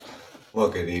Well,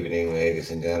 good evening,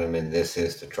 ladies and gentlemen. This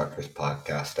is the Truckers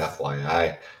Podcast,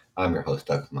 FYI. I'm your host,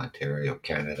 Doug from Ontario,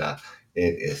 Canada.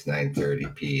 It is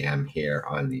 9:30 p.m. here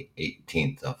on the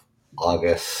 18th of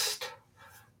August.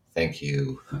 Thank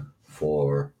you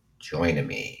for joining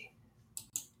me.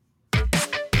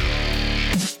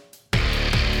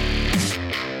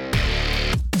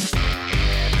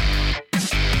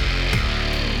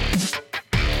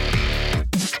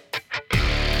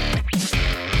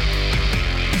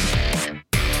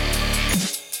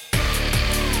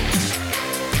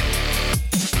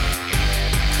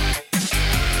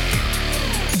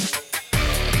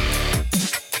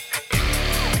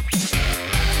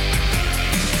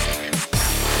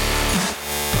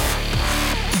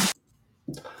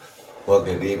 Well,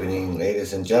 good evening,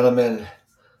 ladies and gentlemen.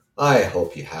 I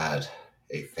hope you had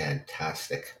a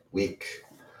fantastic week.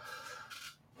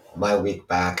 My week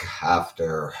back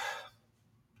after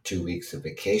 2 weeks of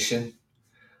vacation.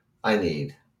 I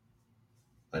need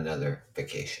another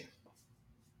vacation.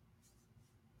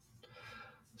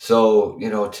 So,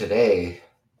 today,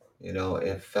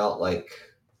 it felt like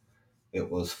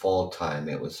it was fall time.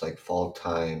 It was like fall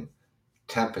time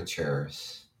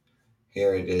temperatures.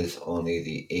 Here it is only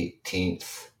the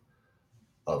 18th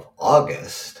of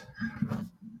August,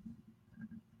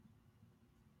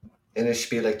 and it should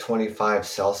be like 25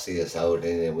 Celsius out,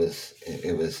 and it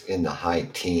was in the high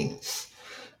teens.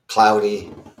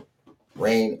 Cloudy,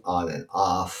 rain on and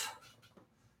off,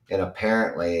 and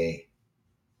apparently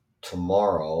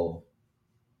tomorrow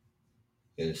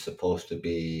is supposed to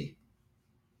be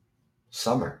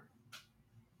summer.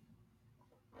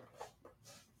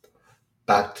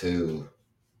 Back to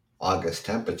August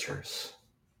temperatures.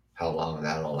 How long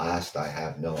that'll last, I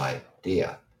have no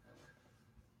idea.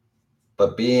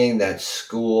 But being that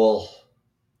school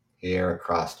here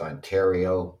across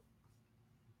Ontario,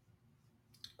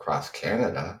 across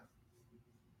Canada,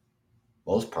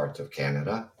 most parts of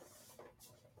Canada,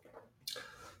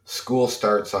 school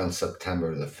starts on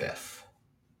September the 5th.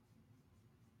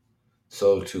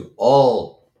 So to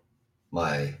all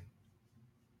my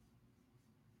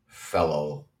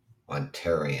fellow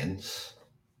Ontarians,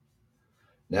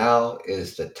 now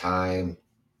is the time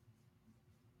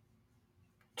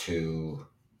to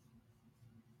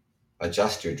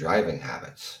adjust your driving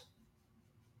habits.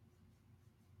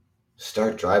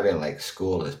 Start driving like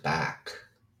school is back.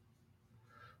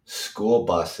 School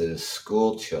buses,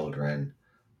 school children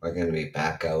are going to be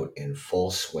back out in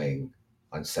full swing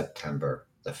on September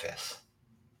the 5th.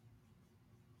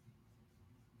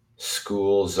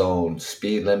 School zone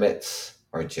speed limits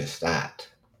are just that.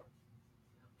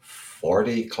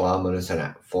 40 kilometers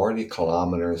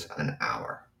an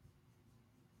hour.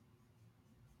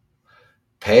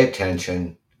 Pay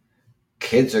attention.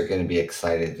 Kids are going to be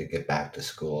excited to get back to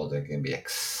school. They're going to be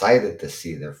excited to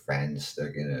see their friends.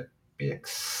 They're going to be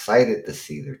excited to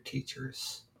see their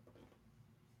teachers.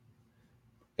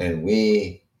 And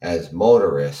we as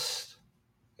motorists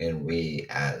and we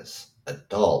as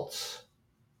adults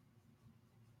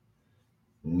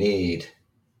need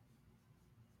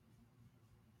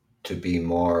to be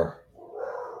more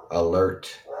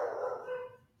alert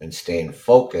and staying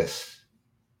focused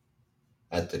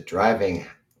at the driving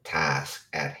task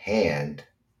at hand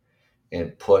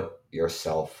and put your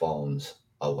cell phones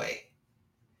away.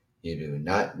 You do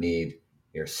not need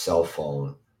your cell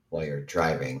phone while you're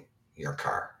driving your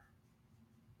car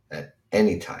at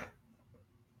any time.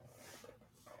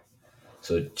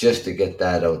 So just to get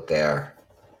that out there,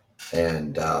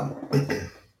 and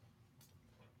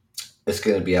it's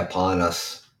going to be upon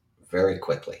us very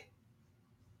quickly.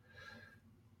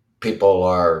 People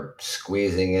are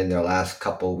squeezing in their last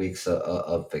couple of weeks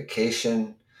of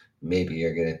vacation. Maybe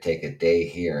you're going to take a day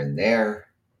here and there.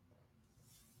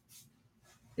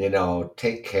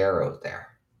 Take care out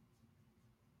there.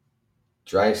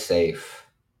 Drive safe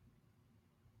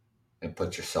and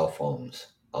put your cell phones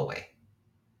away.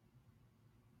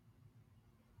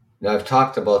 Now, I've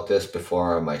talked about this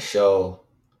before on my show,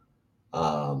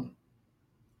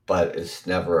 but it's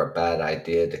never a bad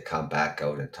idea to come back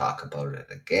out and talk about it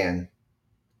again.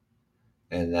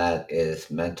 And that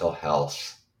is mental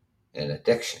health and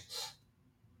addictions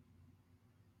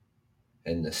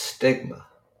and the stigma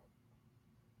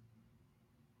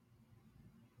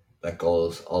that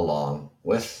goes along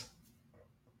with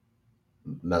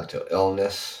mental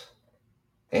illness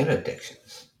and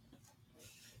addictions.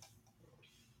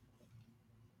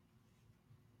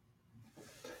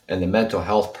 And the mental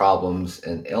health problems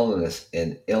and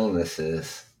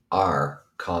illnesses are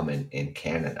common in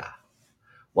Canada.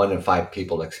 1 in 5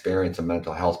 people experience a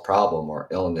mental health problem or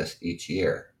illness each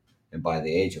year. And by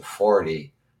the age of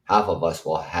 40, half of us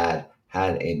will have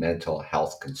had a mental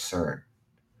health concern,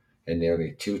 and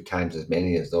nearly 2 times as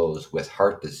many of those with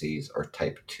heart disease or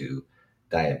type 2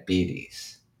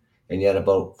 diabetes. And yet,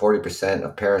 about 40%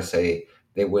 of parents say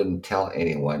they wouldn't tell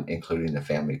anyone, including the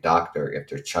family doctor, if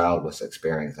their child was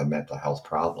experiencing a mental health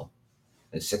problem.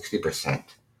 And 60%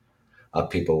 of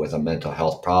people with a mental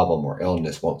health problem or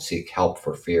illness won't seek help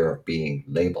for fear of being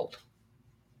labeled.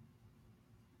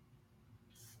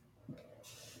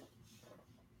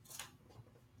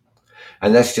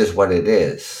 And that's just what it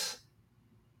is.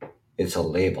 It's a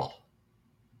label.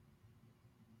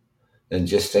 And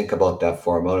just think about that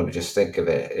for a moment. Just think of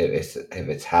it if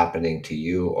it's happening to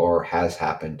you or has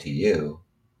happened to you.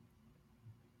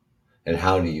 And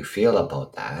how do you feel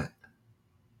about that?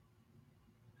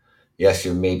 Yes,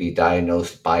 you may be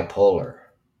diagnosed bipolar.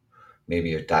 Maybe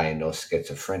you're diagnosed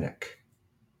schizophrenic.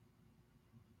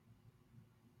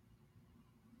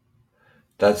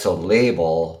 That's a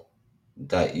label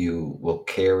that you will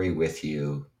carry with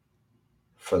you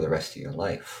for the rest of your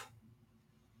life.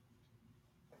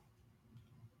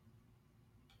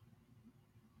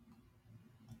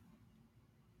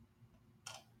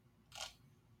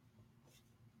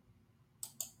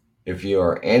 If you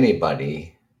are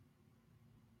anybody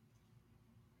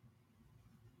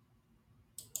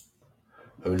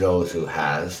who knows who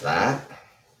has that,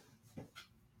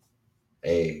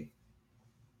 a,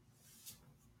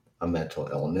 a mental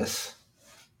illness,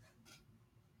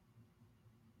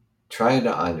 trying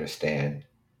to understand,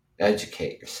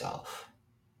 educate yourself.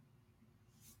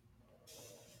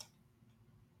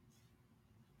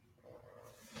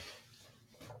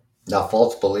 Now,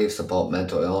 false beliefs about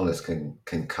mental illness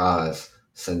can cause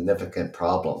significant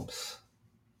problems.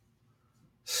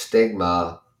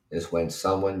 Stigma is when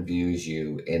someone views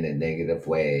you in a negative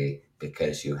way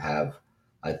because you have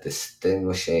a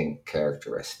distinguishing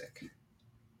characteristic.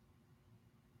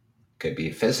 Could be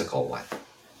a physical one,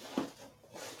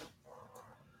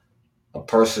 a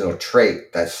personal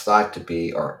trait that's thought to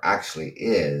be or actually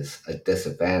is a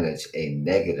disadvantage, a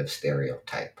negative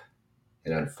stereotype.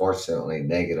 And unfortunately,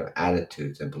 negative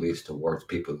attitudes and beliefs towards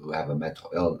people who have a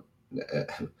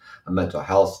a mental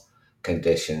health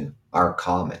condition are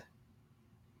common.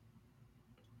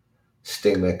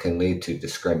 Stigma can lead to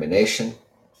discrimination.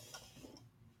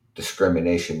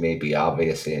 Discrimination may be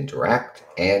obviously indirect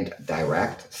and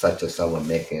direct, such as someone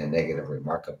making a negative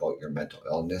remark about your mental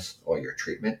illness or your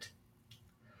treatment,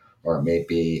 or it may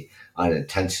be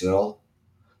unintentional,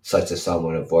 such as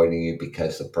someone avoiding you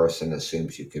because the person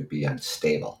assumes you could be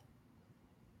unstable,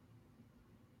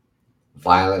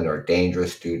 violent, or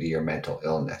dangerous due to your mental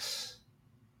illness.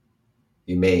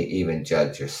 You may even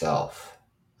judge yourself,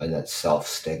 and that's self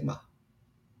stigma.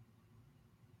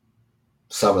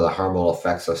 Some of the harmful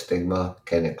effects of stigma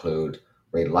can include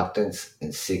reluctance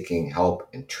in seeking help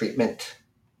and treatment,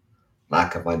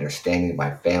 lack of understanding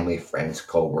by family, friends,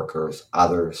 co-workers,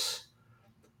 others,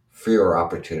 fewer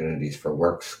opportunities for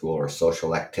work, school, or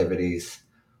social activities,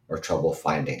 or trouble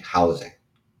finding housing,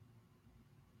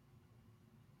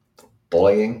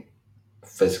 bullying,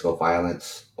 physical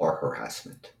violence, or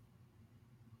harassment.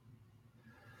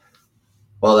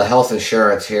 Well, the health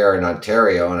insurance here in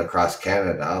Ontario and across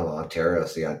Canada, well, Ontario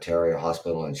is the Ontario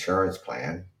Hospital Insurance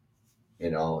Plan.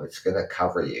 It's going to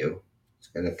cover you. It's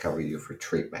going to cover you for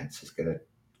treatments. It's going to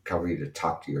cover you to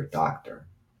talk to your doctor.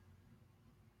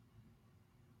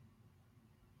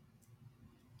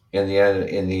 In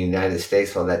the United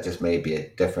States, well, that just may be a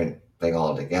different thing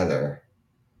altogether.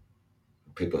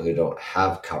 People who don't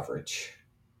have coverage.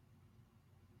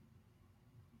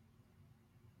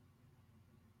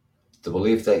 The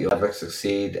belief that you'll never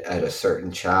succeed at a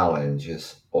certain challenge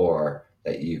or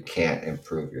that you can't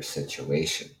improve your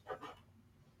situation.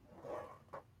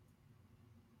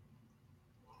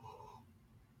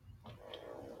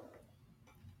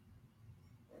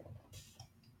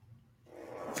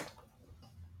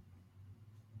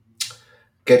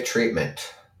 Get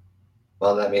treatment.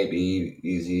 Well, that may be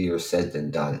easier said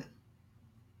than done,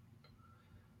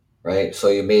 right? So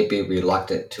you may be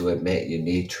reluctant to admit you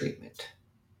need treatment.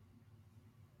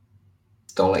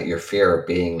 Don't let your fear of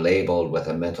being labeled with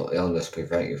a mental illness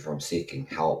prevent you from seeking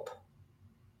help.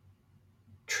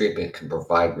 Treatment can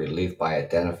provide relief by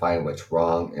identifying what's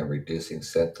wrong and reducing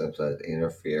symptoms that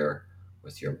interfere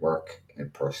with your work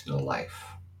and personal life.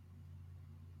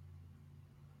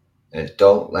 And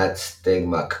don't let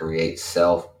stigma create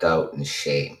self doubt and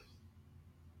shame.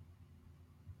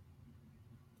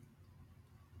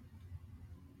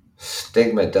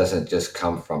 Stigma doesn't just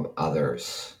come from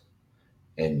others,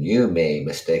 and you may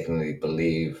mistakenly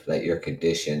believe that your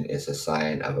condition is a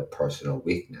sign of a personal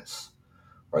weakness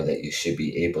or that you should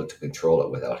be able to control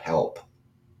it without help.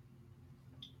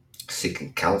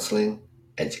 seeking counseling,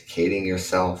 educating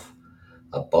yourself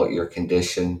about your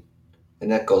condition.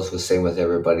 And that goes the same with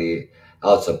everybody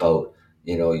else about,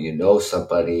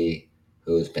 somebody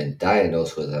who's been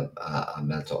diagnosed with a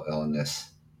mental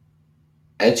illness.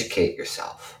 Educate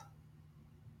yourself.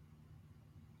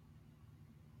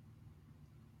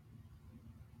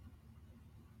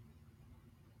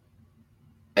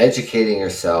 Educating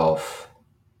yourself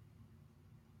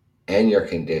and your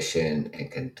condition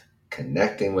and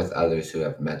connecting with others who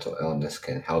have mental illness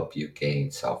can help you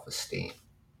gain self-esteem.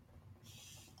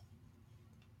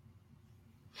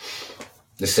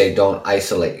 To say don't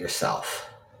isolate yourself.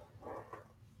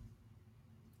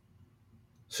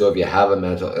 So if you have a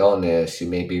mental illness, you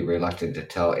may be reluctant to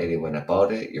tell anyone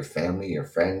about it. Your family, your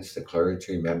friends, the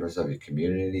clergy, members of your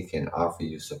community can offer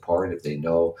you support if they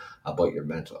know about your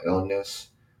mental illness.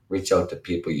 Reach out to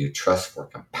people you trust for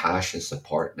compassion,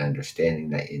 support, and understanding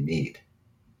that you need.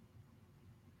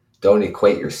 Don't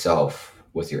equate yourself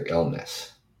with your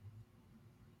illness.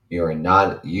 You are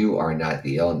not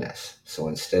the illness. So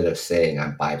instead of saying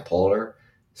I'm bipolar,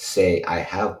 say I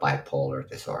have bipolar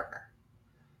disorder.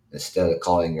 Instead of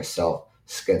calling yourself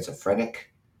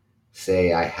schizophrenic,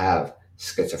 say I have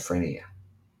schizophrenia.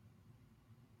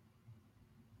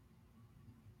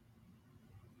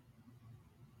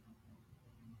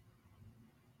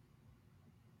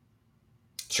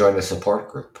 Join a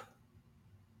support group.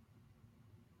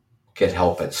 Get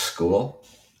help at school.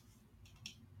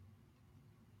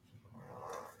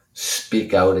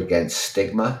 Speak out against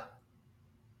stigma.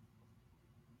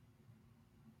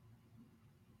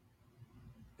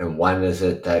 And one is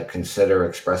it that consider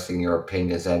expressing your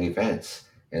opinions at events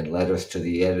and letters to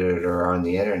the editor on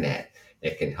the internet.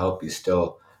 It can help you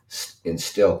still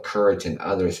instill courage in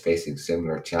others facing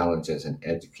similar challenges and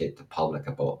educate the public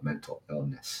about mental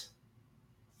illness.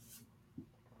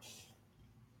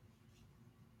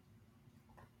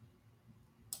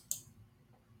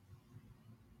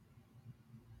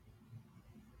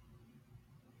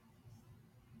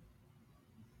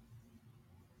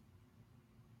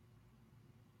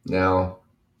 Now,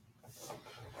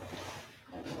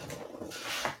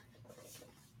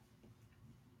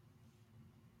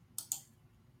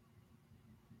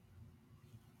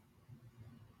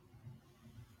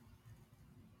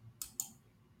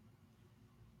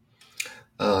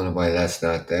 I don't know why that's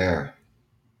not there.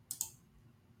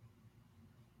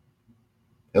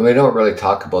 And we don't really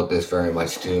talk about this very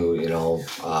much, too,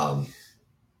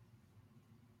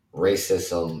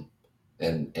 racism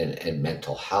and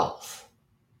mental health.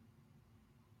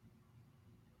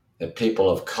 And people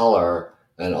of color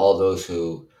and all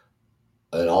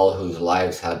whose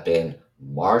lives have been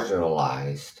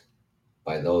marginalized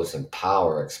by those in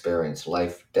power experience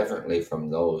life differently from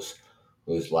those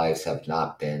whose lives have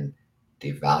not been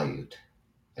devalued.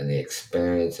 And they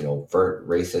experience an overt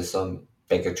racism,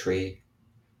 bigotry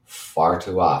far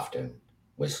too often,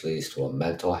 which leads to a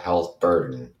mental health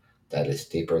burden that is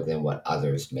deeper than what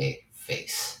others may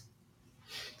face.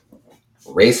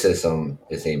 Racism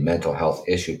is a mental health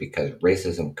issue because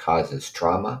racism causes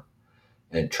trauma,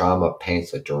 and trauma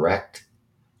paints a direct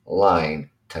line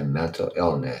to mental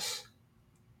illness,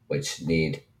 which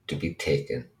need to be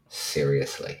taken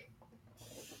seriously.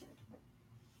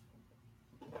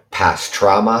 Past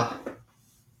trauma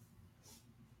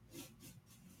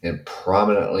and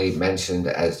prominently mentioned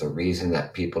as the reason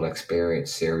that people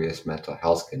experience serious mental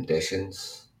health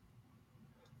conditions,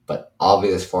 but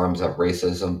obvious forms of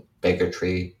racism,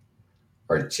 bigotry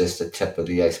are just the tip of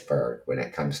the iceberg when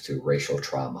it comes to racial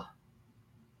trauma.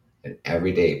 And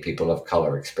every day, people of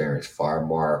color experience far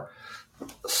more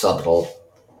subtle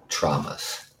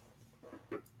traumas.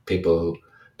 People who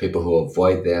people who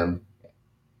avoid them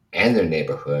and their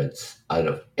neighborhoods out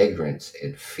of ignorance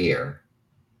and fear.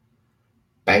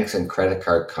 Banks and credit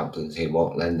card companies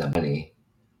won't lend them money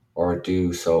or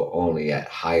do so only at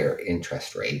higher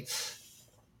interest rates.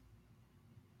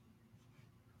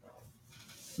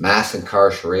 Mass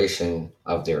incarceration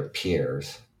of their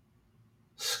peers.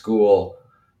 School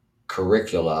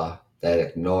curricula that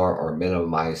ignore or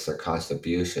minimize their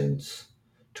contributions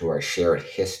to our shared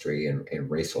history and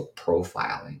racial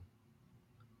profiling.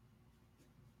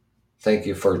 Thank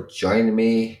you for joining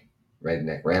me,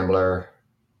 Redneck Rambler.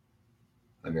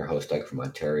 I'm your host, Doug from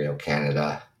Ontario,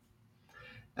 Canada.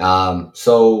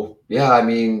 So yeah, I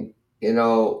mean, you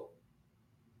know,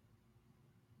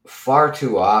 far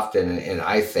too often, and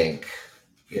I think,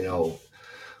 you know,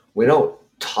 we don't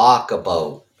talk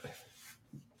about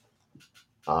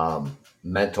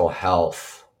mental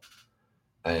health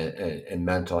and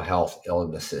mental health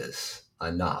illnesses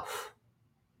enough.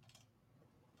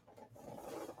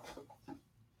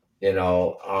 You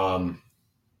know,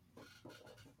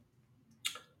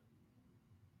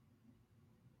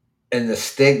 and the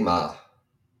stigma,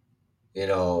 you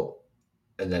know,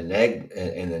 and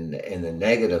the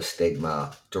negative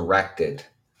stigma directed,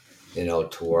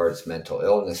 towards mental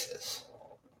illnesses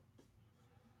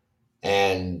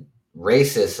and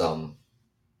racism.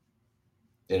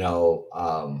 You know,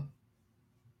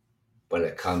 when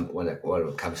it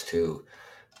comes to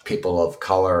people of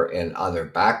color and other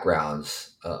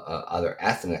backgrounds, other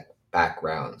ethnic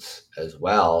backgrounds as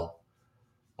well.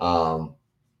 Um,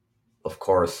 of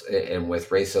course, and with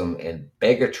racism and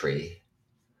bigotry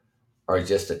are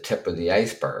just the tip of the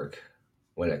iceberg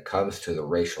when it comes to the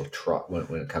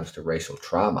when it comes to racial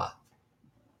trauma.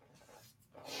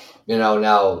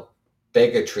 Now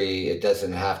bigotry, it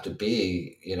doesn't have to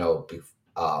be,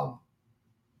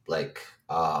 like,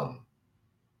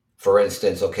 for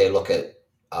instance, okay, look at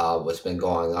what's been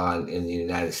going on in the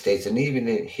United States and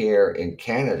even here in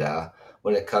Canada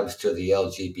when it comes to the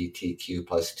LGBTQ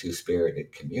plus two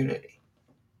spirited community.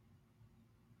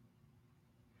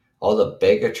 All the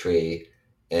bigotry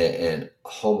and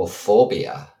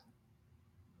homophobia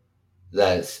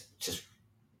that's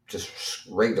just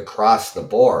rigged across the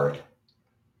board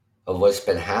of what's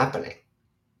been happening.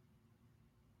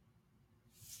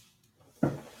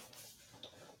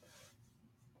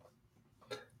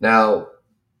 Now,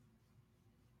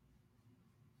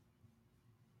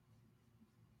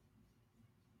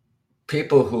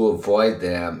 people who avoid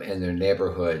them in their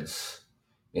neighborhoods,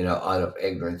 out of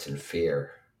ignorance and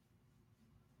fear.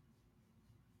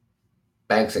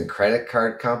 Banks and credit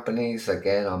card companies,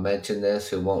 again, I'll mention this,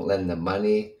 who won't lend them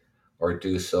money or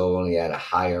do so only at a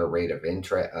higher rate of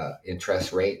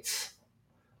interest rates.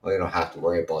 Well, you don't have to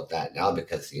worry about that now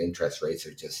because the interest rates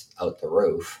are just out the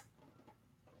roof.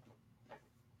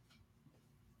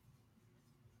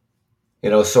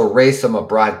 So racism, a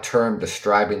broad term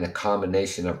describing the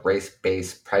combination of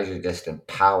race-based prejudice and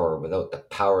power without the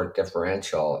power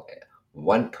differential.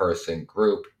 One person,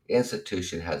 group,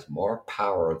 institution has more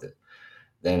power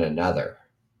than another.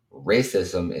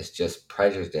 Racism is just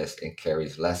prejudice and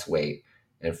carries less weight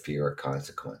and fewer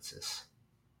consequences.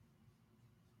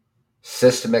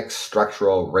 Systemic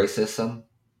structural racism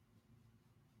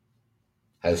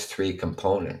has three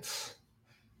components: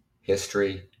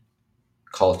 history,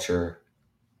 culture,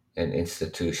 and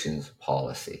institutions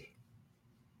policy.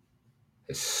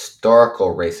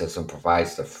 Historical racism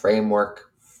provides the framework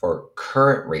for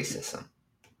current racism.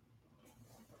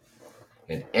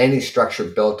 And any structure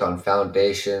built on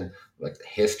foundation, like the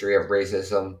history of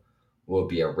racism, will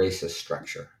be a racist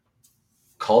structure.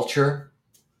 Culture,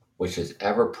 which is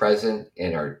ever present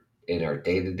in our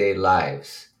day-to-day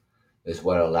lives, is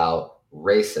what allow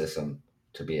racism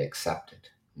to be accepted,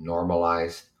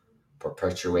 normalized,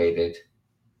 perpetuated.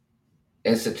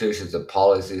 Institutions and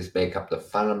policies make up the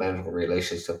fundamental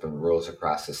relationship and rules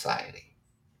across society,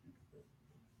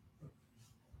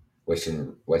 which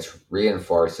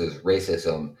reinforces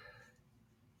racism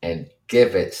and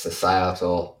give it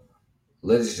societal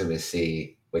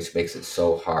legitimacy, which makes it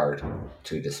so hard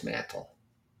to dismantle.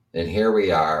 And here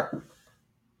we are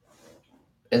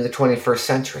in the 21st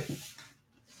century.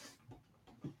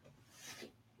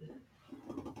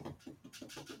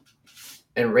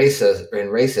 And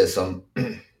racism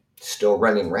still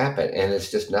running rampant, and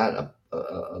it's just not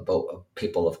about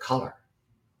people of color,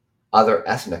 other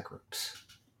ethnic groups,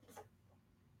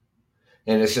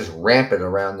 and it's just rampant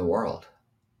around the world.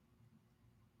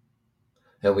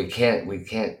 And we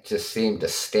can't just seem to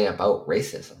stamp out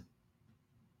racism.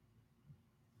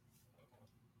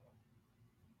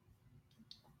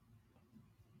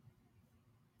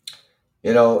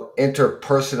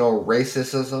 Interpersonal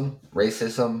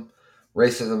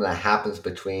racism that happens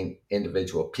between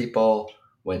individual people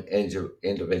when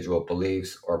individual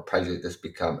beliefs or prejudice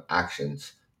become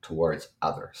actions towards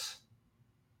others.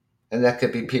 And that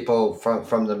could be people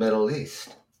from the Middle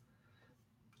East,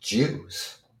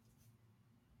 Jews,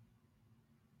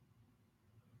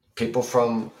 people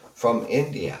from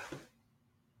India.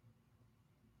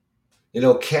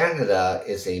 Canada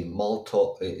is a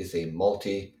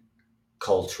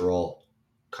multicultural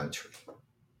country.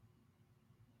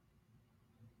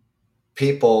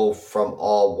 People from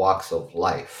all walks of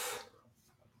life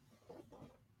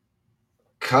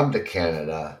come to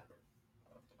Canada,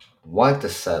 want to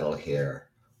settle here,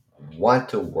 want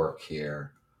to work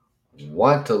here,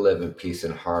 want to live in peace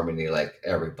and harmony like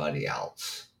everybody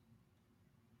else.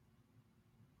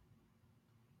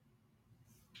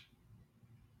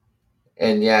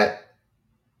 And yet,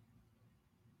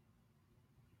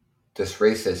 this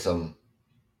racism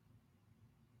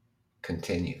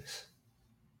continues.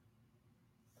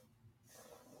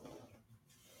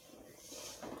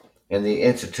 And the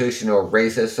institutional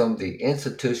racism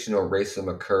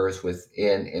occurs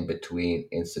within and between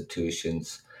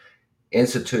institutions.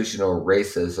 Institutional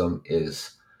racism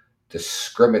is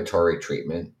discriminatory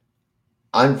treatment,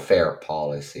 unfair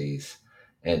policies,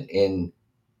 and in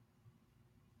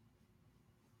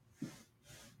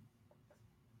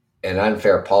and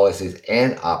unfair policies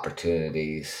and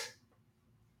opportunities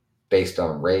based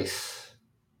on race,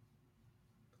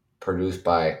 produced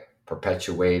by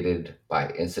perpetuated by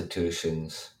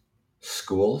institutions,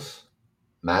 schools,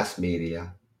 mass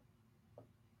media.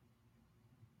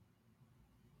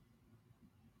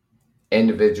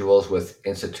 Individuals with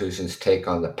institutions take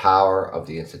on the power of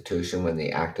the institution when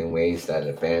they act in ways that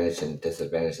advantage and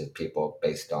disadvantage people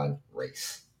based on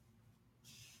race.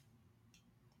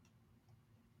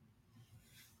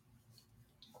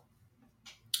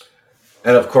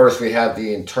 And of course, we have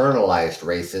the internalized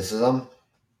racism,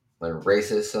 when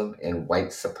racism and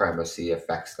white supremacy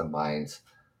affects the minds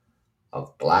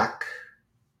of Black,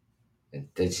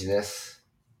 Indigenous,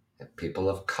 and people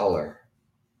of color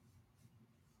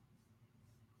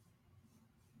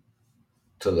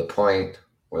to the point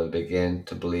where they begin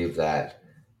to believe that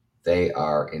they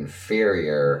are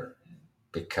inferior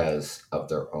because of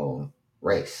their own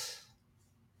race.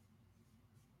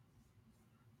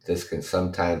 This can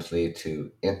sometimes lead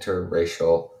to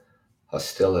interracial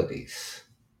hostilities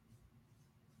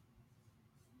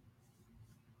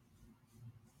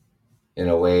in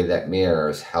a way that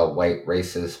mirrors how white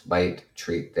racists might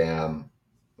treat them.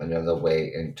 Another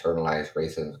way internalized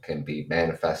racism can be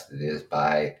manifested is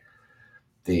by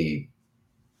the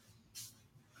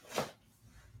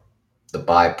the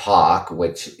BIPOC,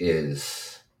 which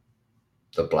is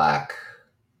the Black,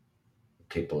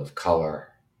 people of color,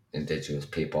 Indigenous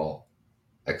people,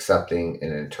 accepting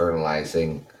and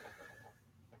internalizing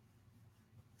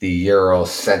the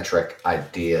Eurocentric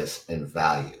ideas and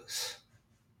values.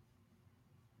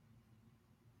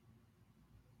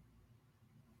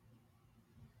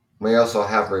 We also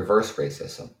have reverse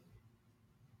racism.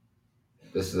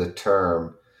 This is a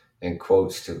term in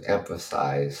quotes to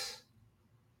emphasize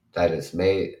that is a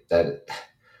made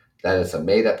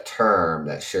up term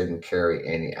that shouldn't carry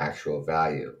any actual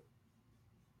value.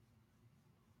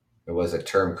 It was a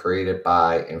term created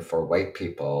by and for white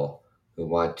people who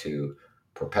want to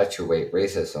perpetuate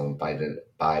racism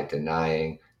by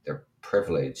denying their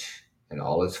privilege in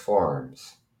all its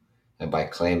forms and by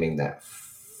claiming that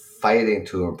fighting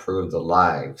to improve the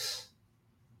lives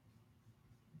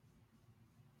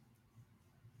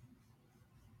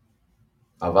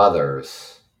of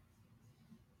others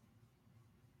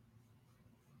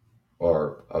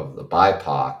or of the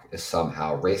BIPOC is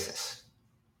somehow racist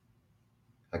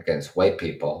against white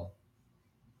people.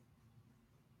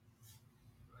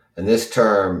 And this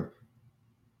term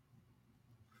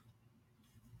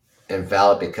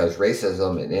invalid because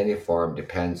racism in any form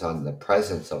depends on the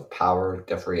presence of power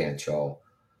differential.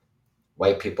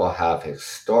 White people have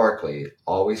historically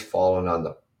always fallen on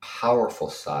the powerful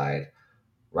side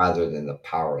rather than the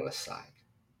powerless side.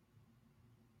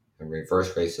 And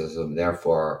reverse racism,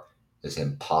 therefore, is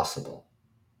impossible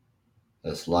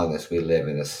as long as we live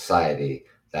in a society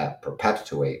that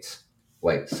perpetuates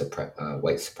white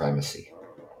supremacy.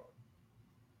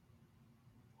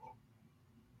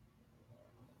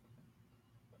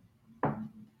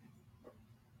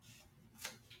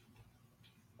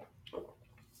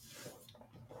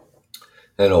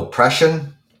 And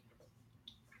oppression,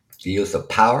 the use of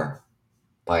power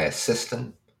by a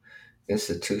system,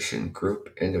 institution,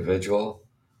 group, individual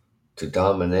to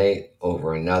dominate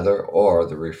over another, or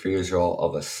the refusal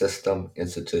of a system,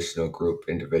 institutional group,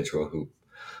 individual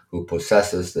who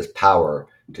possesses this power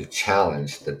to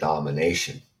challenge the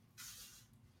domination.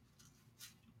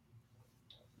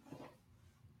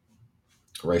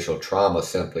 Racial trauma,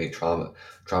 simply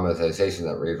traumatization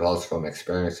that results from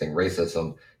experiencing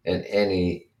racism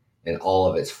in all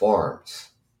of its forms.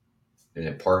 And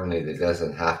importantly, there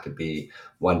doesn't have to be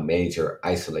one major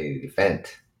isolated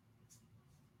event,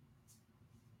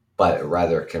 but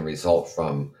rather can result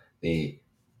from the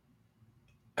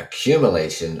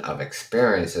accumulation of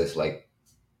experiences like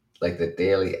the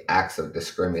daily acts of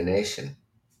discrimination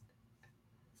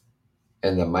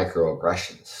and the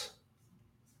microaggressions.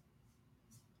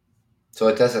 So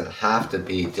it doesn't have to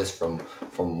be just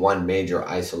from one major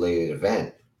isolated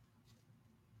event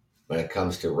when it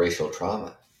comes to racial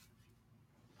trauma.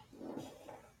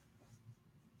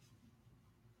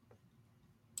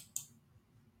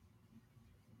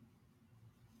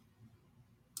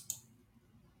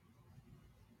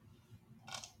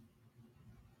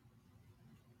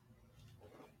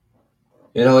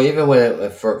 Even when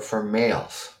for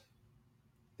males,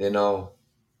 you know,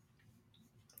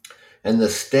 and the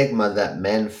stigma that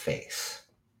men face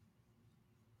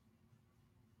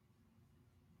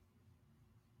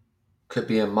could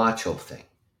be a macho thing.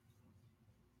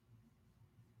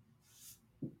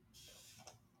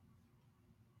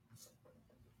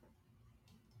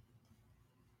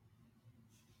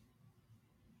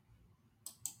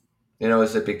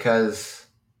 Is it because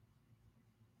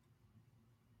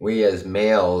we as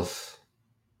males,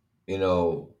 you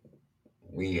know,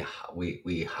 we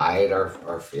hide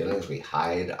our feelings, we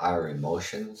hide our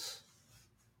emotions.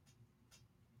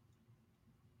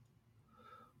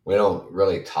 We don't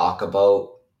really talk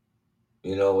about,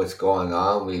 what's going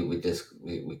on.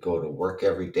 We go to work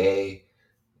every day,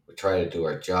 we try to do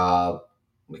our job,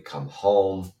 we come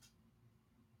home,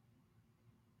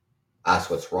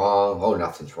 ask what's wrong. Oh,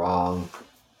 nothing's wrong.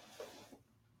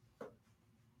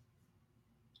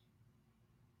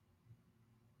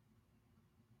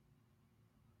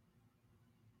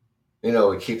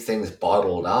 We keep things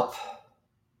bottled up,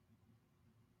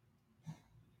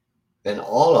 and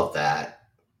all of that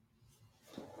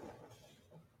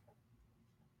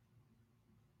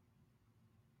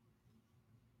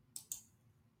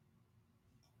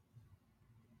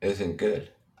isn't good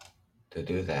to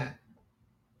do that.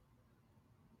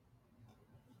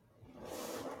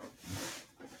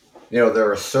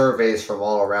 There are surveys from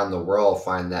all around the world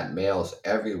find that males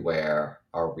everywhere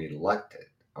are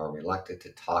reluctant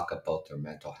to talk about their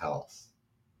mental health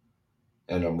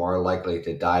and are more likely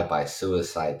to die by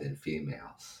suicide than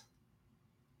females.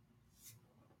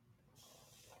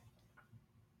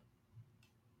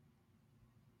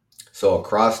 So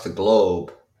across the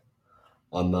globe,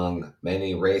 among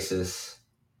many races,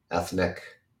 ethnic,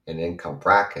 and income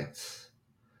brackets,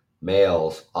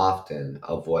 males often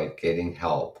avoid getting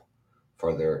help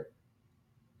for their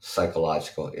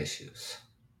psychological issues.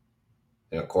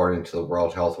 And according to the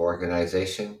World Health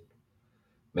Organization,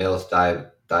 males die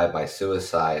by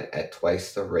suicide at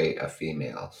twice the rate of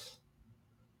females.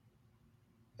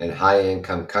 And high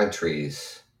income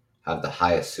countries have the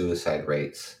highest suicide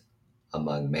rates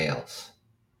among males.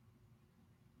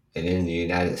 And in the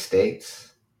United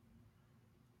States,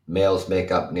 males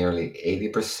make up nearly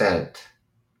 80%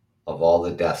 of all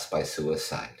the deaths by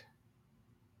suicide.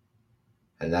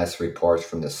 And that's reports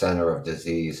from the Center of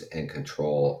Disease and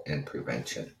Control and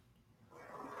Prevention.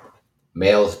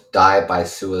 Males die by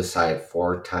suicide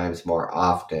 4 times more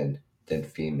often than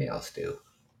females do.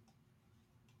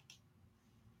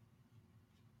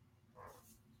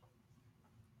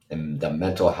 And the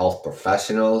mental health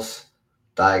professionals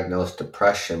diagnose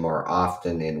depression more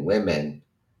often in women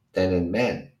than in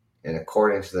men. And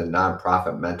according to the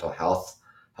nonprofit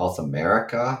Health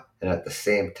America, and at the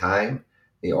same time,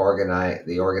 the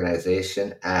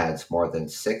organization adds more than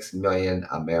 6 million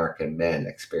American men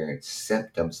experience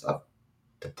symptoms of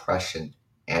depression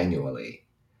annually,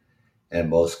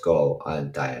 and most go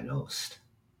undiagnosed.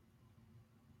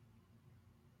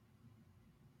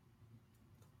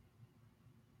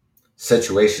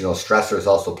 Situational stressors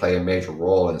also play a major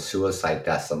role in suicide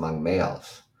deaths among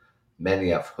males,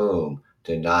 many of whom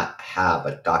do not have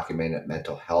a documented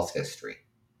mental health history.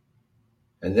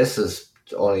 And this is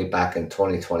only back in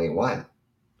 2021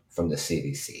 from the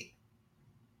CDC.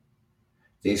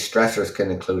 These stressors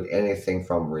can include anything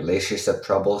from relationship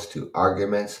troubles to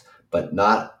arguments, but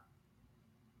not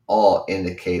all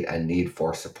indicate a need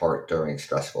for support during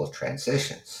stressful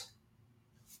transitions.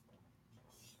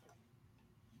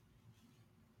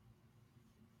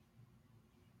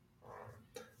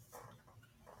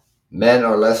 Men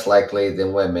are less likely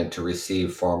than women to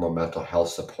receive formal mental health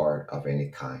support of any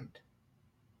kind.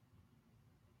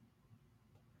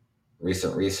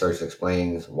 Recent research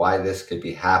explains why this could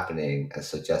be happening and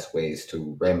suggests ways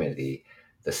to remedy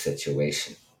the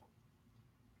situation.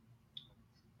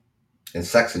 And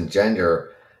sex and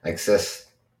gender exist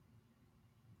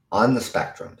on the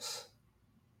spectrums.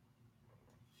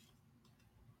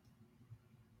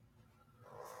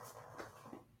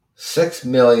 6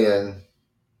 million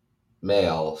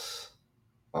males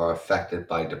are affected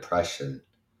by depression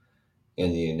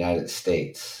in the United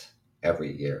States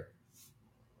every year.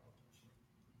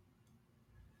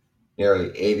 Nearly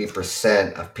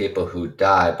 80% of people who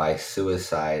die by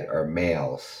suicide are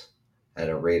males at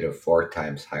a rate of 4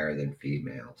 times higher than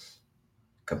females.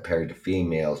 Compared to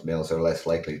females, males are less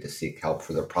likely to seek help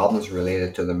for their problems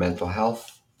related to their mental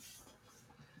health.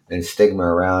 And stigma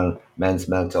around men's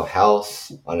mental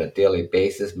health on a daily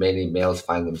basis. Many males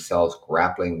find themselves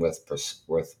grappling with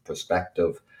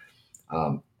perspective,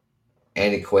 um,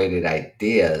 antiquated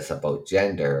ideas about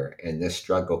gender, and this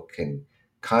struggle can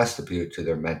contribute to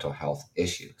their mental health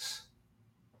issues.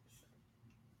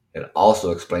 It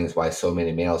also explains why so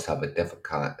many males have a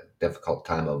difficult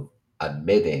time of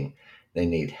admitting they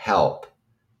need help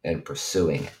and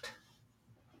pursuing it.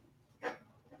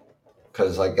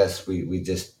 Because I guess we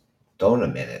just don't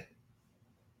admit it.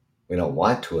 We don't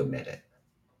want to admit it.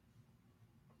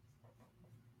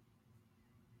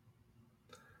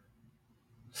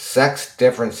 Sex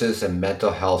differences in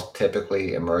mental health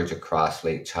typically emerge across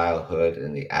late childhood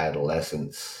and the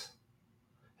adolescence.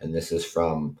 And this is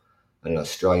from an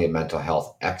Australian mental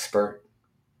health expert.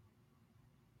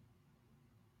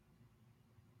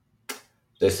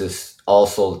 This is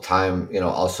also the time,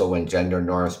 also when gender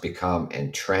norms become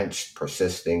entrenched,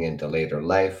 persisting into later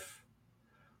life,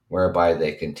 whereby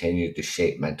they continue to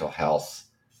shape mental health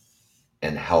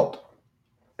and help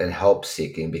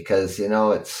seeking. Because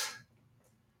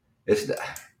it's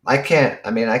I can't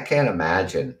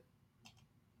imagine,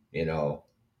 you know,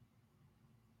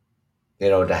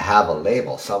 to have a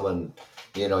label. Someone,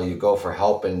 you go for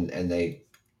help and they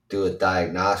do a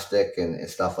diagnostic and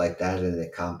stuff like that, and they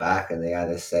come back and they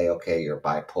either say, okay, you're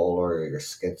bipolar or you're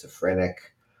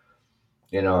schizophrenic,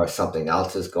 or something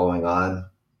else is going on,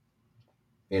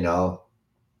 you know,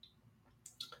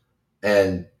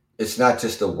 and it's not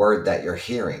just a word that you're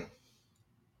hearing,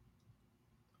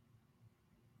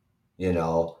 you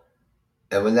know,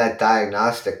 and when that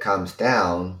diagnostic comes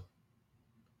down,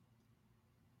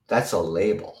 that's a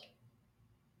label,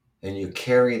 and you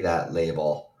carry that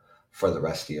label for the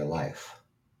rest of your life.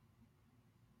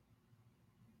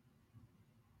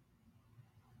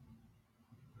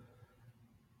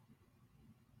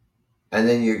 And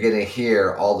then you're going to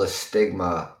hear all the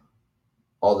stigma,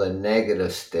 all the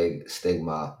negative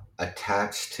stigma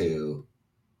attached to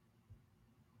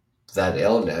that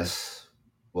illness,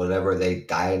 whatever they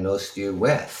diagnosed you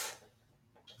with.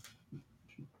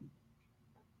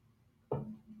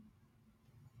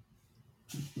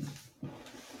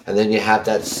 And then you have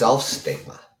that self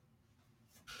stigma.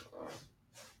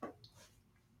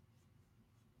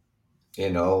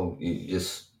 You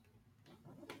just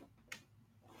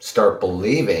start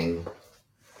believing,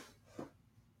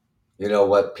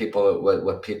 what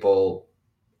people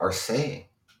are saying.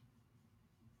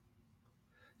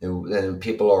 And then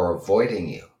people are avoiding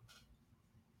you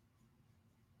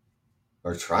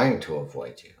or trying to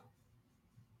avoid you.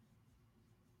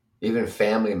 Even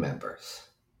family members,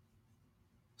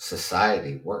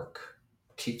 society, work,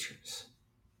 teachers.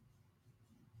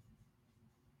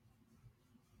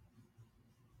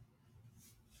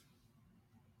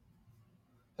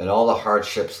 And all the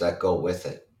hardships that go with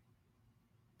it.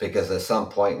 Because at some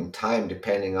point in time,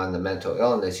 depending on the mental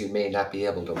illness, you may not be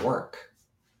able to work.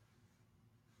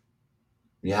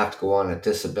 You have to go on a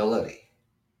disability.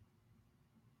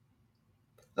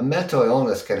 A mental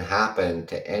illness can happen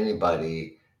to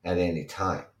anybody at any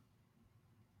time.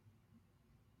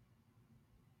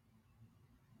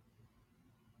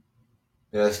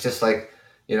 It's just like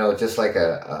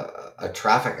a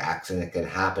traffic accident can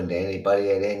happen to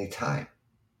anybody at any time.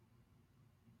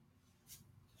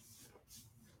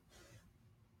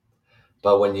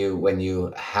 But when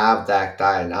you have that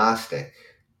diagnostic,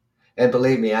 and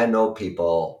believe me, I know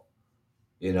people,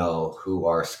 who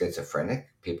are schizophrenic,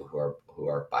 people who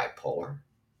are bipolar,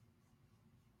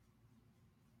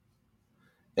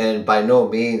 and by no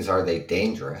means are they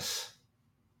dangerous.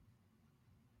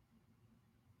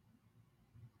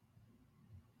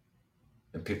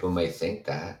 And people may think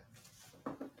that,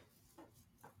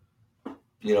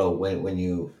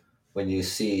 when you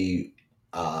see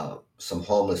some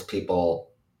homeless people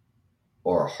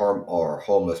or a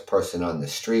homeless person on the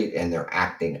street and they're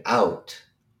acting out,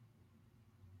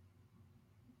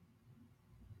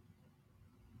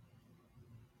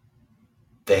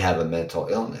 they have a mental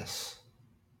illness.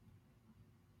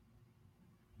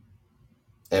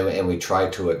 And we try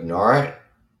to ignore it,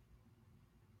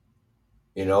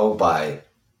 by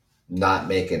not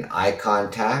making eye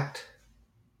contact,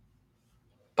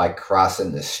 by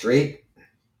crossing the street,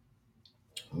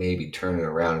 maybe turning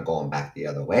around and going back the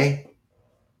other way,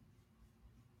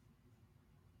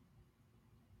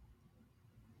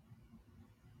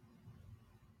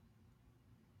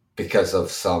 because of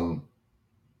some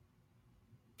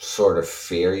sort of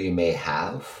fear you may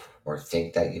have or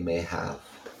think that you may have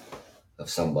of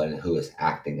someone who is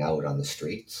acting out on the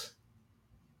streets.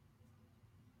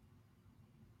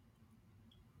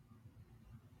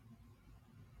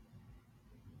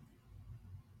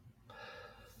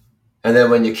 And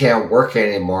then when you can't work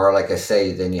anymore, like I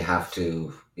say, then you have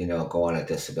to, go on a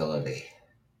disability.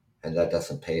 And that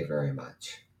doesn't pay very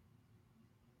much.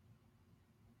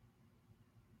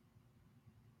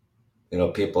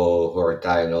 People who are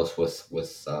diagnosed with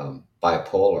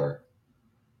bipolar,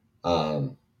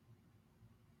 um,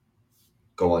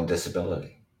 go on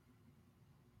disability.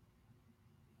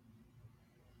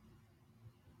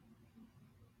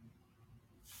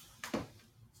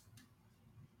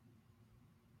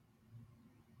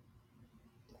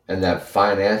 And that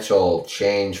financial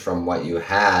change from what you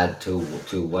had to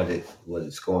what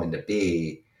it's going to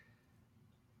be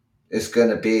is going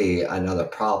to be another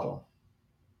problem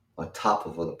on top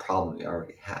of the problem you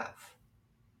already have.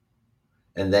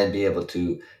 And then be able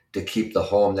to keep the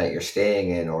home that you're staying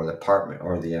in, or the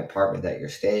apartment that you're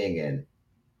staying in,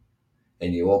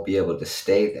 and you won't be able to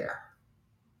stay there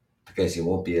because you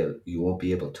won't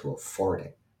be able to afford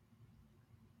it.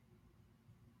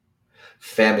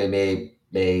 Family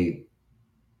may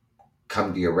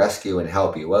come to your rescue and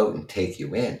help you out and take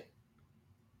you in.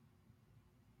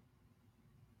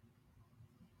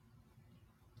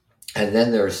 And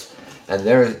then there's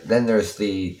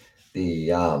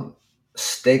the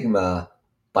stigma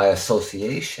by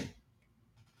association.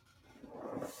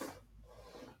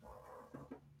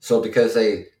 So because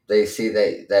they see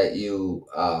that you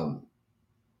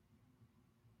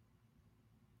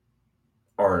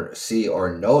or see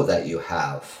or know that you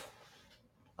have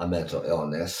a mental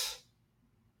illness,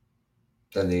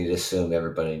 then they assume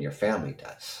everybody in your family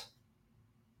does,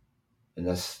 and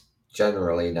that's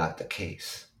generally not the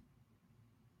case.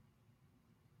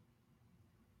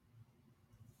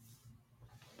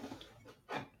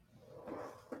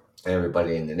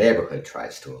 Everybody in the neighborhood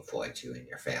tries to avoid you and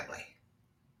your family.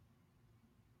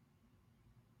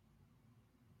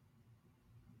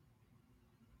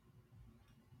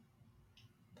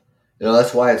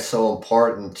 That's why it's so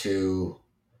important to,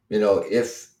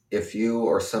 if you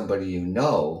or somebody you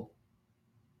know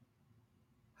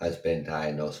has been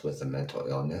diagnosed with a mental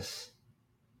illness,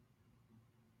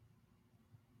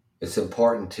 it's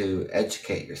important to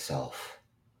educate yourself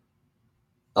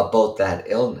about that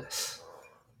illness.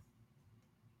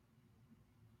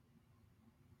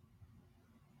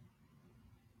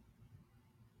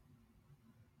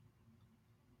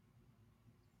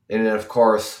 And then, of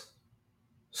course,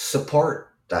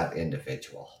 support that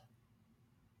individual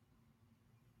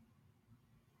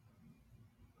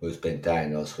who's been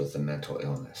diagnosed with a mental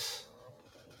illness.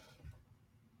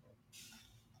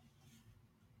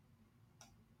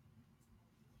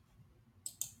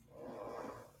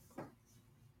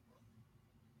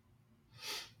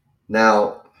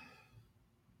 Now,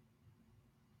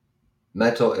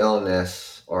 mental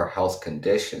illness or health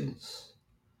conditions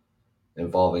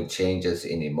involving changes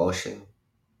in emotion,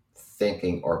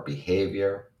 thinking, or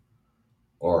behavior,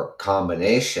 or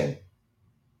combination,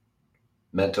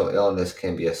 mental illness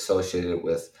can be associated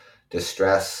with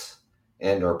distress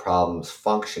and or problems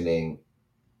functioning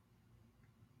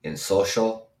in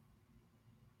social,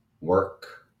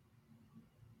 work,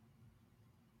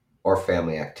 or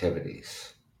family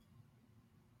activities.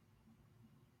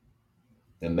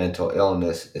 And mental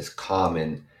illness is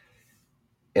common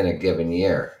in a given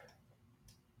year.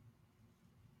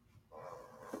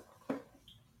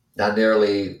 Now,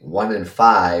 nearly 1 in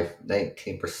 5,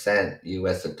 19%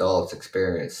 U.S. adults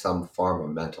experience some form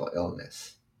of mental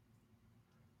illness.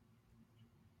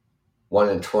 1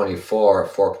 in 24,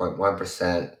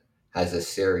 4.1%, has a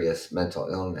serious mental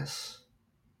illness.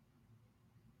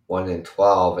 1 in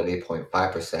 12, at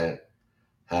 8.5%,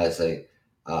 has a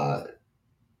uh,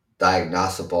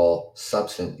 diagnosable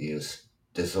substance use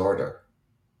disorder.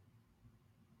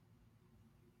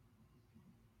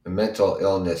 And mental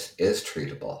illness is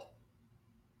treatable,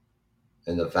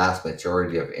 and the vast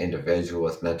majority of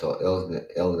individuals with mental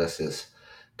illnesses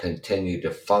continue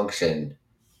to function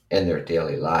in their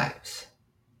daily lives.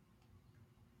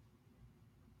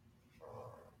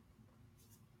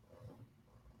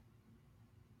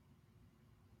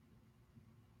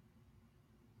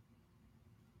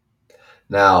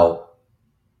 Now,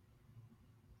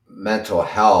 mental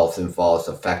health involves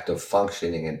effective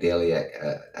functioning in daily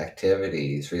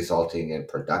activities, resulting in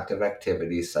productive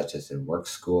activities such as in work,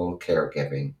 school,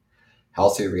 caregiving,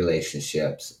 healthy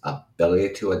relationships,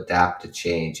 ability to adapt to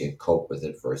change, and cope with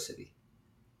adversity.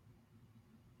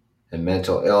 And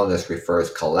mental illness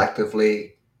refers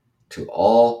collectively to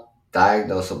all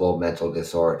diagnosable mental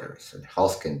disorders and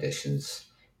health conditions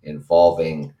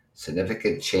involving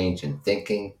significant change in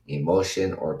thinking,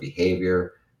 emotion, or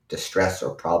behavior, distress,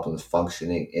 or problems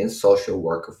functioning in social,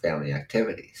 work, or family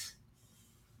activities.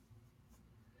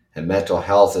 And mental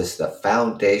health is the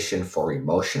foundation for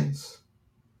emotions,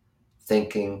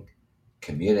 thinking,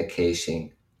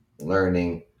 communication,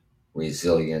 learning,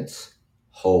 resilience,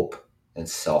 hope, and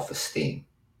self esteem.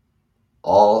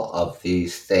 All of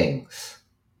these things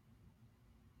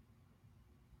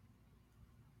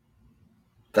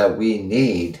that we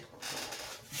need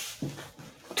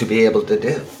to be able to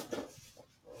do.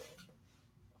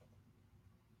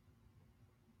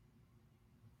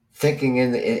 Thinking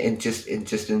in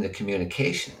the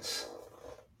communications,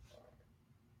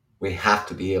 we have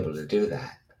to be able to do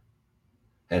that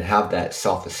and have that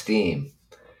self-esteem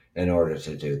in order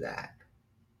to do that.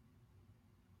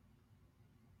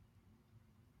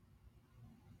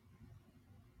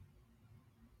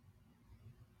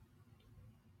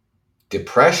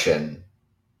 Depression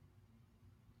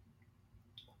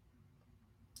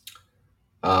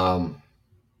um,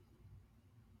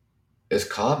 is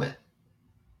common.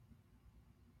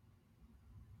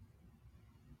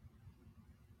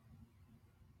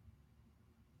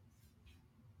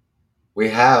 We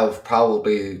have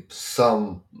probably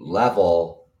some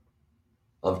level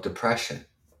of depression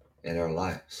in our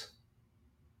lives.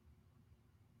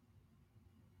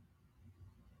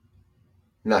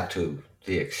 Not to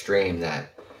the extreme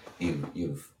that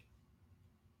you've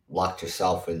locked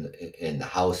yourself in the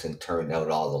house and turned out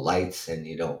all the lights and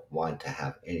you don't want to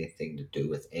have anything to do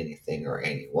with anything or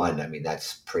anyone. I mean,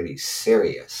 that's pretty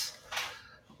serious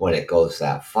when it goes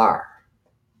that far.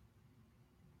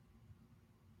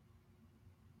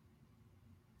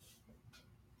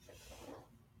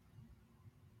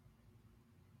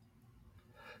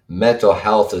 Mental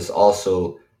health is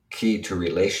also key to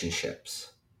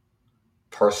relationships,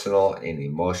 personal and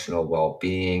emotional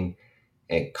well-being,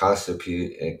 and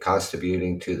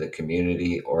contributing to the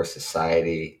community or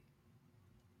society.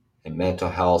 And mental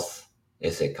health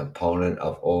is a component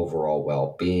of overall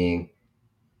well-being.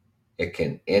 It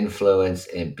can influence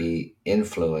and be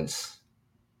influenced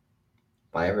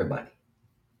by everybody.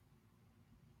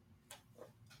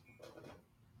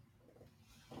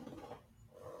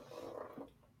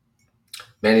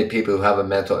 Many people who have a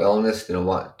mental illness do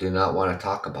not want to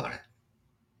talk about it.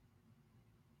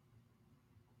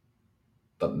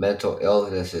 But mental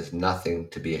illness is nothing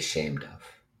to be ashamed of.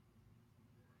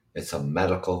 It's a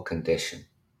medical condition.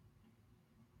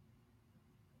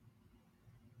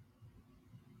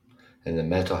 And the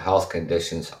mental health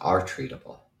conditions are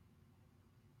treatable.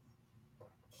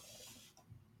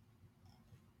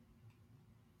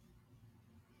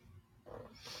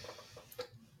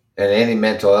 And any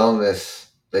mental illness,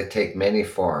 they take many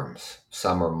forms.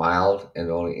 Some are mild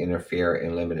and only interfere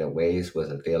in limited ways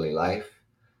with a daily life,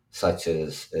 such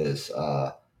as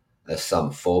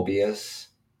some phobias,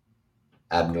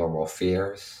 abnormal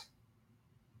fears.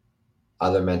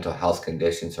 Other mental health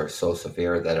conditions are so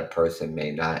severe that a person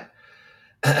may not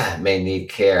may need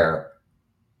care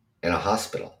in a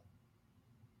hospital.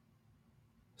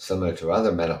 Similar to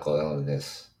other medical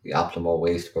illness, the optimal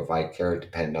ways to provide care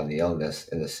depend on the illness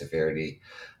and the severity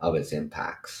of its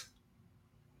impacts.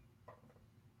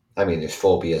 I mean, there's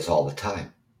phobias all the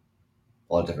time,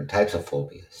 all different types of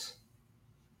phobias.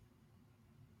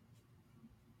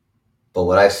 But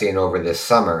what I've seen over this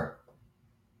summer,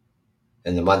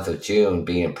 in the month of June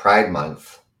being Pride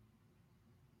Month,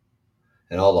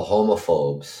 and all the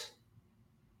homophobes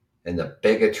and the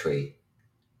bigotry,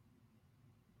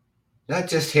 not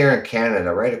just here in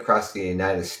Canada, right across the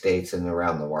United States and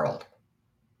around the world.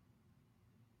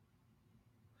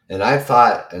 And I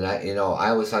thought,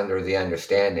 I was under the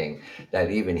understanding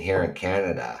that even here in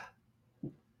Canada,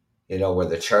 where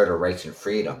the Charter Rights and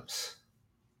Freedoms,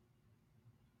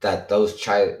 that those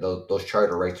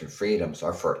Charter Rights and Freedoms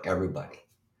are for everybody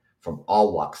from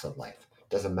all walks of life.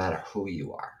 Doesn't matter who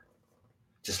you are.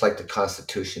 Just like the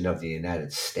Constitution of the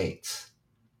United States.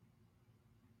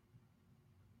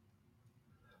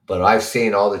 But I've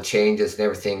seen all the changes and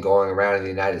everything going around in the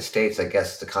United States. I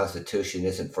guess the Constitution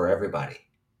isn't for everybody.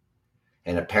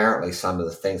 And apparently some of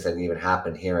the things that even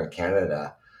happened here in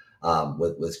Canada,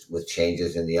 with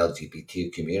changes in the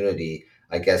LGBT community,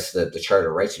 I guess the Charter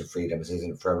of Rights and Freedoms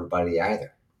isn't for everybody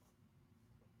either.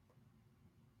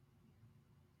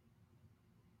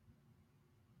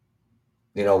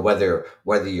 Whether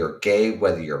you're gay,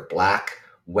 whether you're black,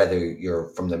 whether you're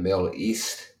from the Middle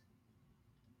East,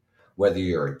 whether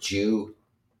you're a Jew,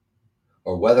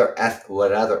 or what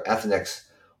other ethnics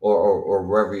or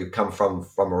wherever you come from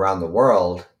around the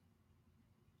world,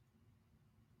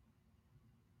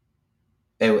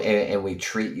 and we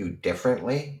treat you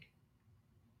differently.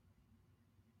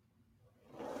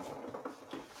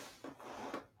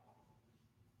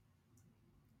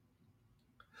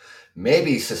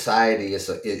 Maybe society is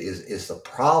the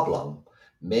problem.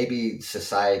 Maybe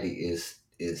society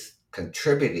is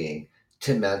contributing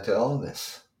to mental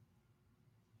illness.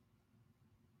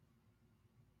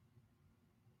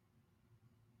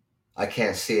 I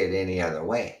can't see it any other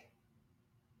way.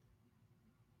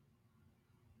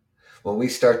 When we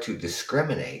start to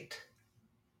discriminate,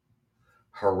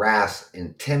 harass,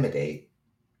 intimidate,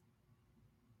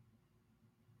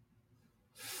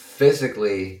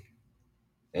 physically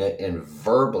and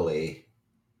verbally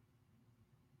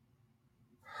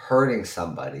hurting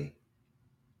somebody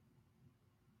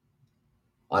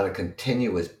on a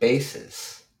continuous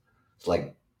basis, it's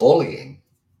like bullying.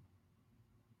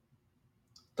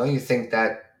 Don't you think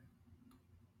that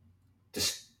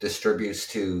distributes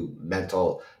to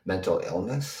mental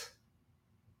illness?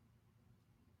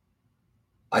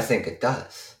 I think it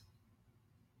does.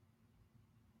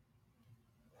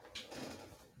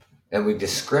 And we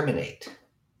discriminate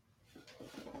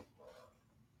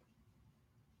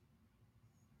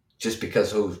just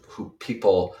because who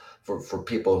people for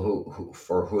people who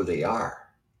for who they are.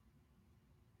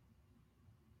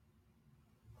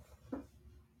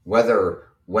 Whether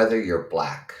you're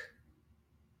black,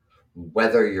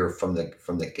 whether you're from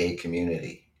the gay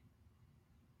community,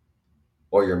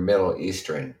 or you're Middle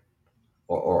Eastern,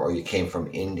 or you came from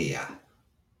India.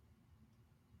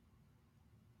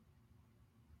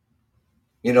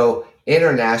 You know,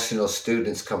 international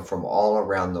students come from all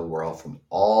around the world, from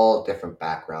all different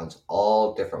backgrounds,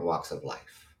 all different walks of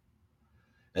life.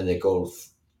 And they go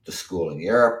to school in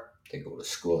Europe, they go to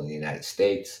school in the United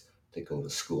States, they go to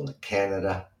school in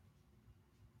Canada.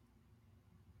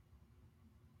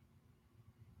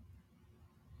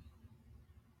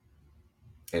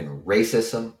 And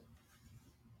racism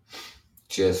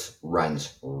just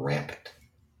runs rampant.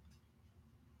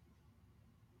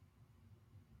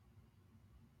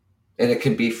 And it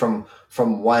can be from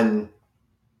one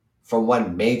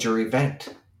major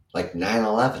event like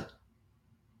 9/11,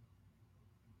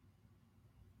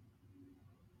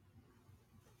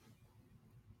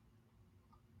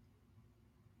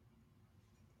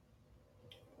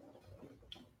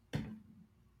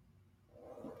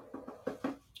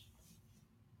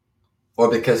 or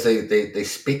because they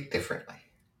speak differently.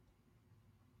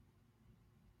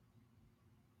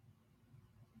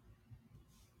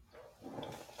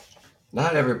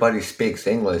 Not everybody speaks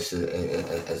English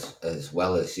as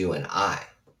well as you and I.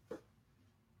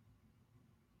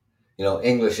 You know,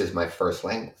 English is my first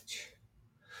language,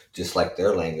 just like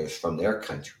their language from their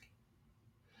country.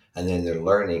 And then they're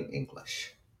learning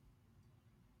English.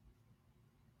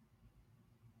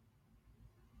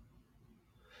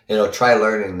 You know, try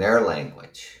learning their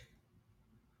language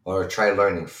or try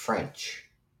learning French.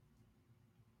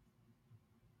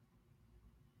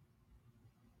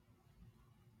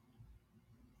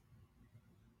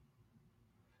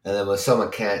 And then when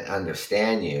someone can't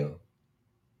understand you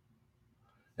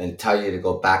and tell you to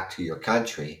go back to your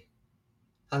country,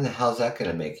 how the hell's that going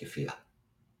to make you feel?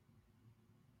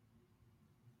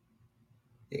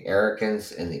 The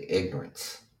arrogance and the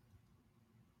ignorance,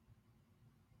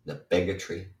 the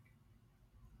bigotry.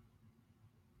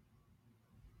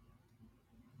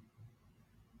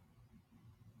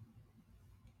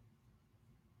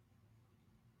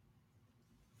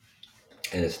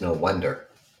 And it's no wonder,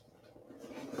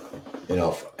 you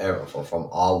know, from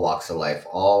all walks of life,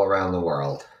 all around the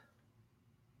world.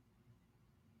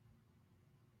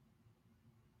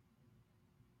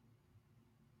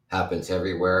 Happens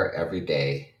everywhere, every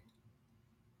day,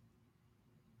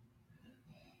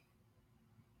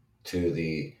 to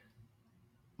the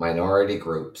minority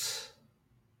groups.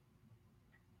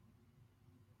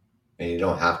 And you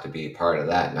don't have to be part of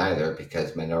that neither,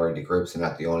 because minority groups are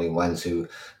not the only ones who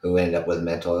end up with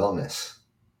mental illness.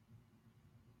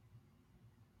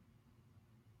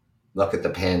 Look at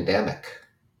the pandemic.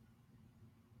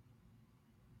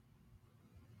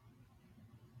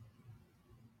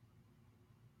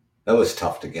 That was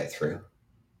tough to get through.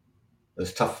 It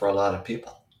was tough for a lot of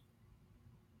people.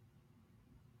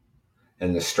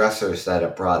 And the stressors that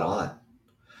it brought on,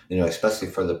 you know, especially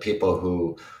for the people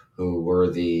who were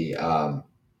um,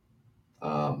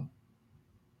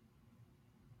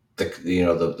 the you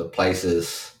know the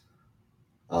places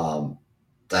um,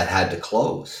 that had to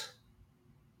close.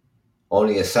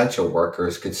 Only essential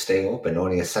workers could stay open.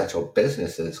 Only essential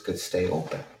businesses could stay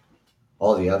open.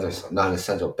 All the other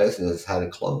non-essential businesses had to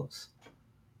close.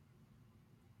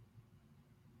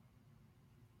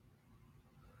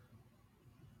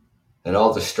 And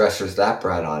all the stressors that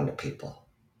brought on to people.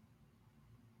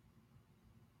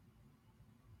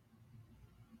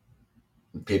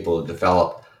 People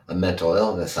develop a mental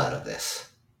illness out of this.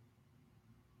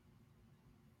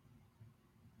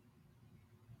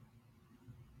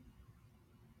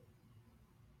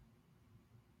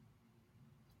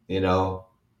 You know,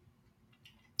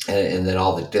 and then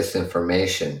all the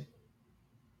disinformation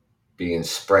being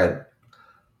spread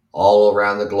all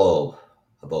around the globe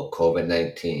about COVID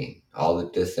 19. All the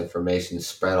disinformation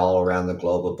spread all around the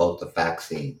globe about the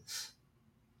vaccines.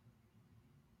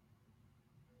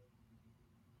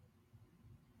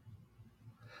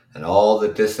 and all the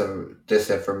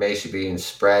disinformation being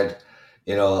spread,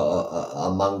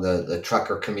 among the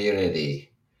trucker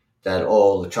community, that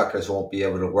the truckers won't be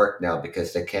able to work now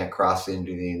because they can't cross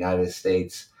into the United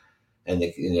States, and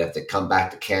if they come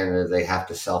back to Canada, they have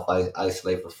to self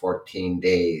isolate for 14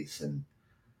 days, and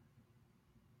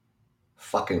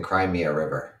fucking Crimea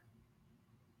River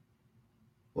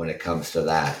when it comes to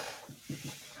that.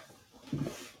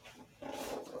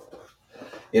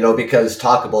 Because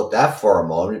talk about that for a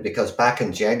moment, because back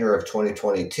in January of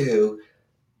 2022,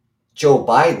 Joe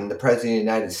Biden, the president of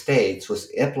the United States,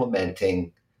 was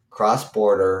implementing cross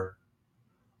border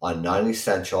on non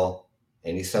essential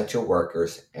and essential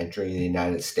workers entering the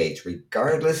United States,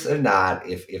 regardless or not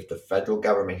if the federal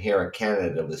government here in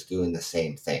Canada was doing the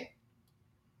same thing.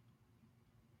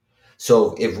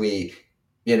 So if we,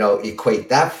 equate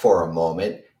that for a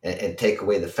moment and take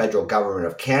away the federal government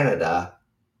of Canada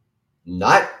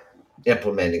not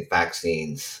implementing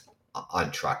vaccines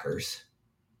on truckers,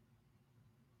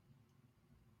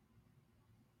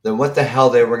 then what the hell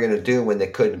they were going to do when they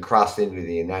couldn't cross into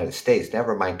the United States,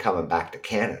 never mind coming back to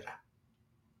Canada.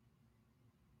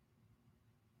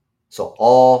 So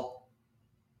all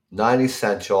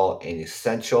non-essential and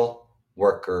essential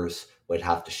workers would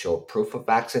have to show proof of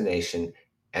vaccination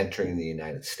entering the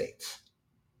United States.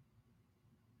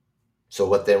 So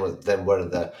what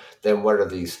are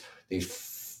these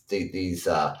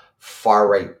far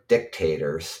right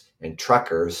dictators and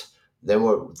truckers? Then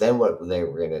what they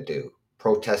were going to do?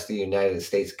 Protest the United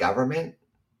States government?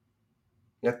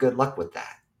 Good luck with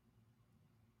that.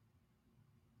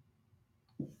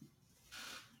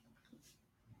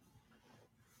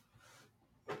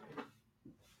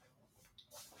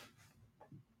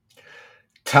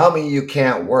 Tell me you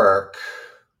can't work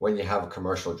when you have a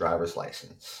commercial driver's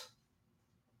license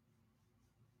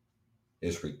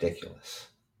is ridiculous.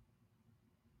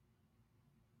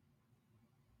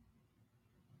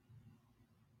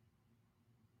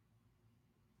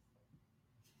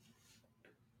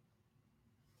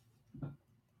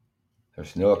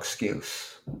 There's no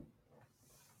excuse.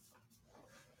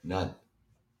 None.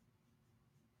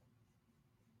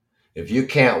 If you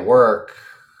can't work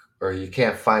or you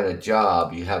can't find a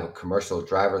job, you have a commercial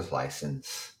driver's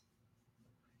license,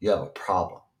 you have a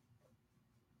problem.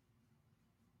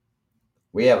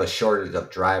 We have a shortage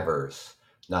of drivers,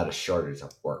 not a shortage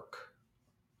of work.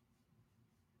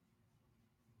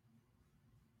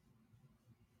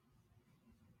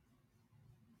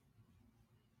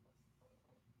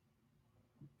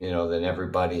 Then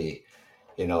everybody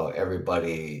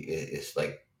is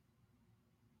like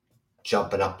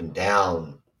jumping up and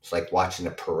down. It's like watching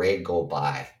a parade go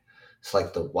by. It's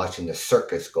like watching the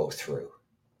circus go through.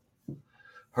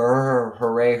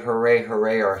 Hooray, hooray,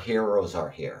 hooray, our heroes are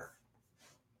here.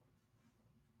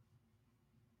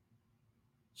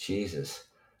 Jesus,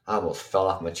 I almost fell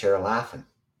off my chair laughing.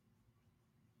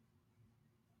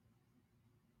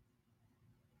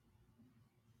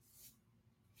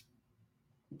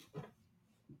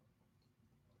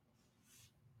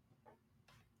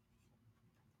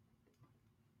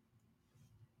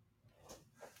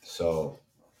 So,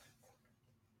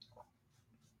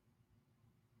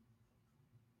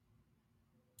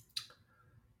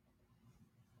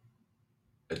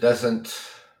 it doesn't,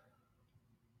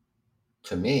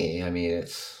 to me, I mean,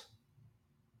 it's,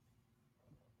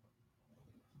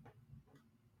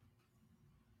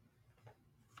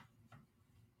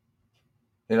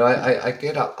 I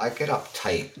get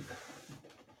uptight,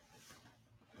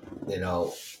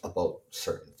 about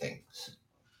certain things,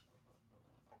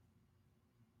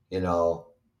 you know,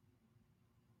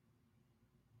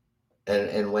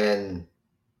 and when,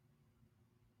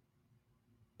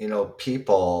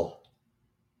 people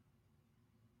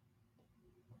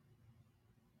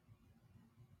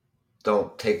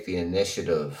don't take the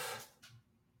initiative,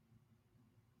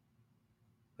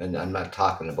 and I'm not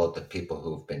talking about the people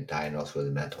who've been diagnosed with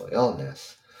a mental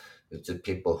illness, it's the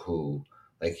people who,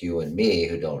 like you and me,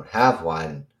 who don't have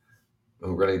one,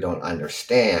 who really don't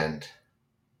understand,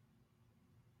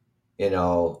 you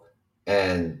know,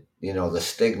 and, the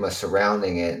stigma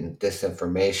surrounding it and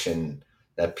disinformation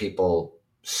that people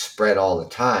spread all the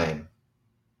time,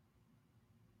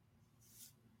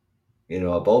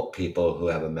 about people who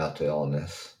have a mental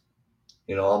illness.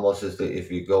 Almost as if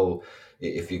you go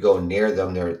near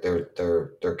them,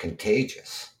 they're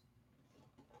contagious.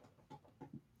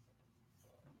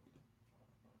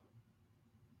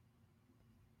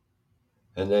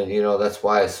 And then, that's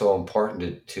why it's so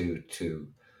important to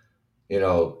you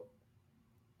know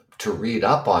to read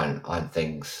up on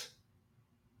things,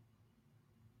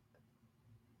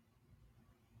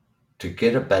 to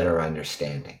get a better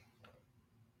understanding.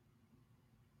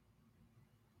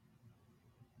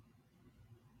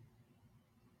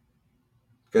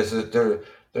 because they're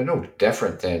no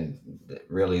different than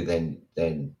really than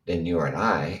you and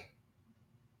I.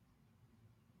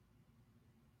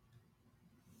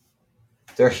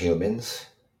 They're humans,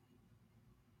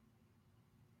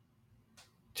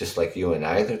 just like you and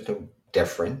I. They're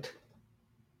different,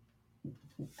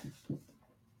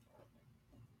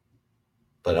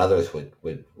 but others would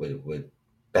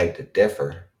beg to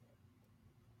differ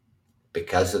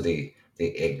because of the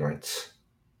ignorance.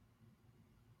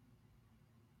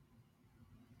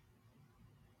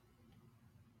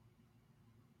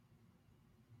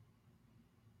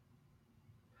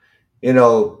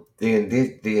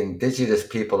 The indigenous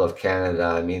people of Canada.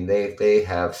 I mean, they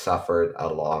have suffered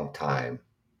a long time,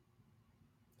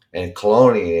 and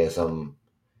colonialism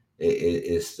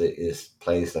is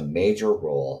plays a major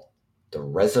role. The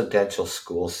residential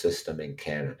school system in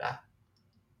Canada,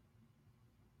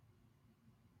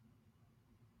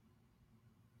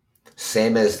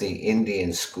 same as the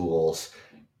Indian schools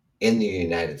in the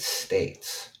United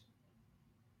States.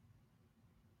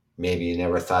 Maybe you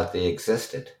never thought they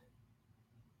existed,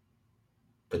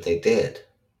 but they did.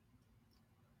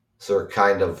 So we're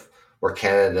kind of where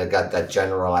Canada got that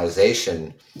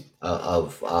generalization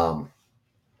of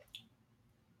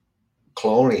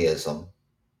colonialism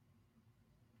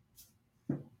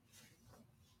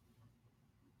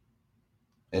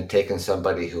and taking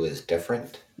somebody who is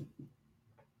different.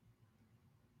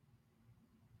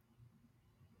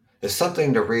 It's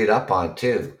something to read up on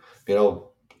too. You know,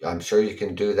 I'm sure you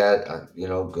can do that.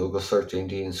 Google search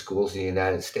Indian schools in the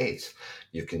United States.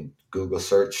 You can Google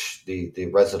search the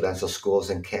residential schools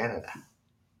in Canada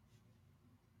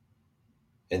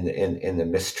and the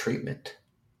mistreatment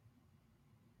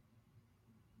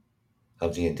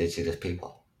of the Indigenous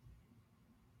people.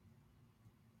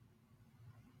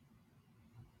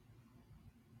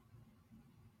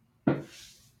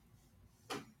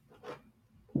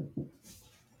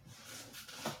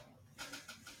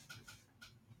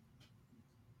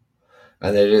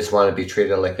 And they just want to be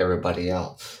treated like everybody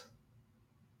else.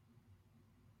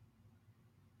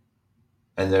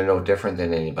 And they're no different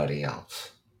than anybody else.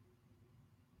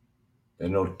 They're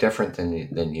no different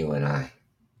than you and I.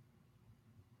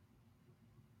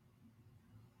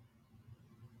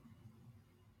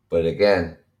 But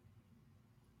again,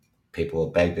 people will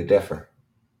beg to differ.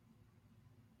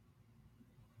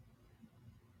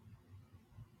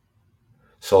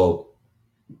 So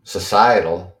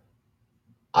societal,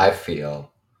 I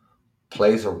feel,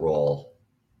 plays a role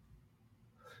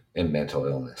in mental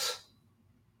illness.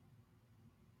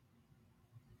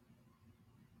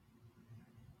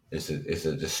 Is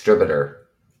a distributor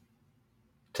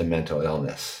to mental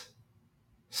illness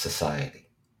society.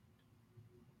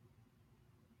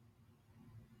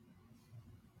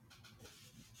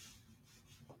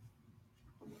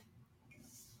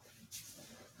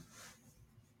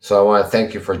 So I want to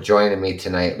thank you for joining me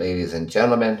tonight, ladies and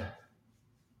gentlemen.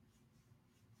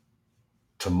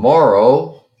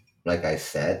 Tomorrow, like I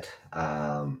said,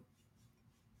 there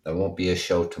won't be a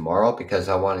show tomorrow because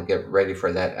I want to get ready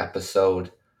for that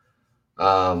episode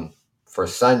for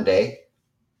Sunday.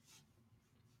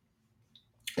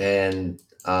 And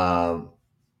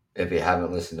if you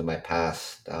haven't listened to my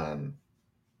past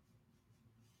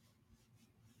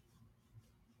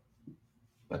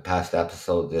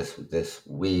episode this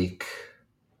week,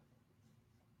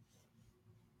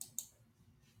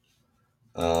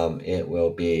 it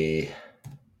will be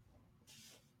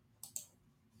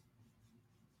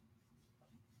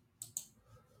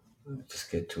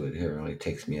just get to it here. It only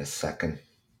takes me a second.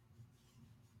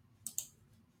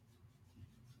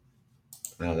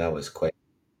 Now that was quick.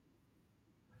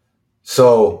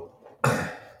 So,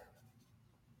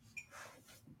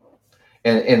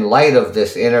 in light of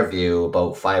this interview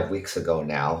about 5 weeks ago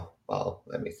now, well,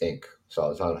 let me think. So I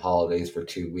was on holidays for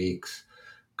 2 weeks,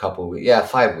 couple weeks, yeah,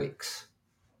 5 weeks.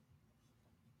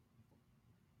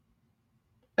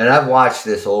 And I've watched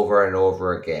this over and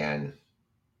over again,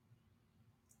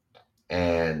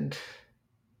 and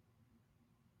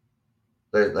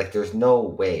there's no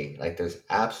way, there's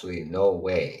absolutely no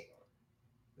way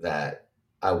that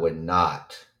I would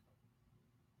not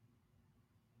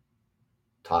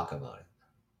talk about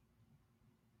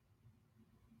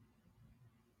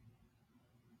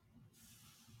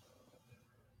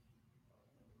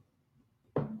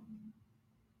it.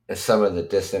 And some of the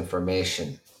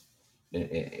disinformation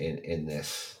in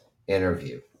this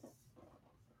interview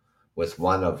with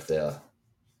one of the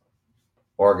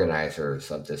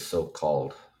organizers of this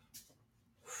so-called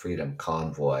Freedom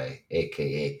Convoy,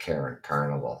 aka Karen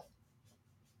Carnival,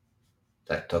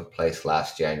 that took place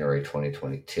last January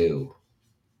 2022.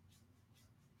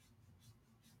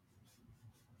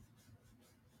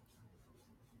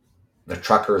 the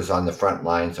truckers on the front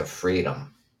lines of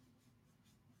freedom.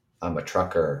 I'm a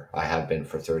trucker. I have been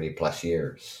for 30 plus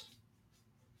years.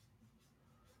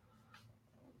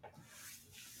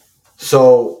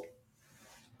 So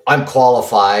I'm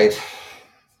qualified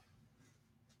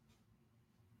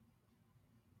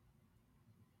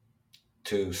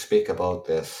to speak about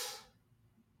this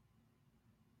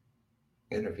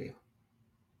interview.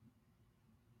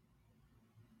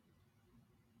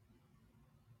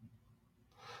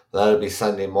 That'll be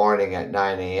Sunday morning at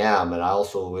 9 a.m. And I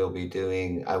also I will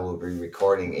be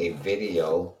recording a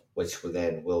video, which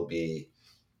then will be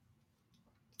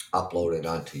uploaded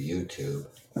onto YouTube.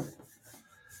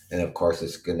 And of course,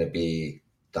 it's going to be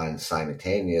done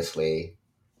simultaneously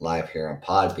live here on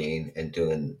Podbean and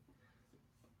doing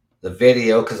the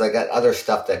video because I got other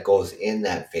stuff that goes in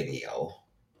that video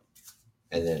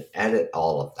and then edit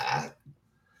all of that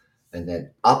and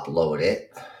then upload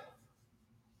it.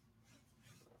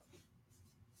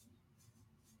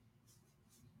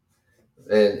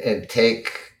 And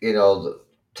take,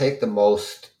 take the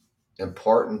most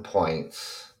important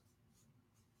points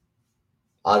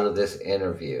out of this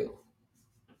interview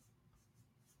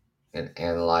and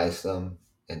analyze them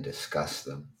and discuss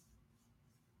them.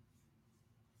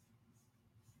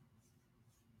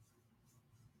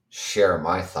 Share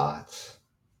my thoughts.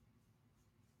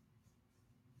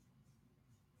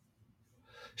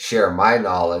 Share my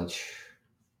knowledge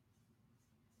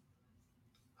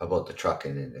about the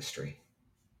trucking industry.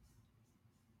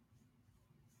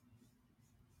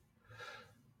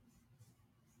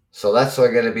 So that's what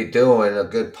I'm going to be doing a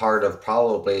good part of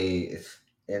probably,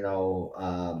 a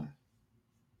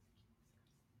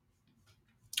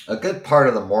good part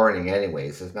of the morning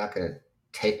anyways. It's not going to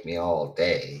take me all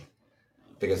day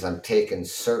because I'm taking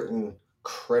certain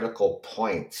critical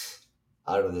points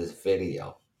out of this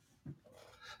video.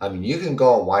 I mean, you can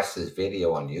go and watch this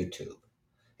video on YouTube,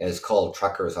 and it's called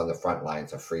Truckers on the Front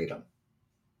Lines of Freedom.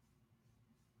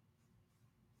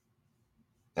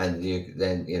 And this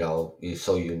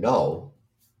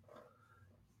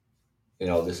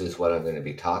is what I'm going to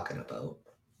be talking about.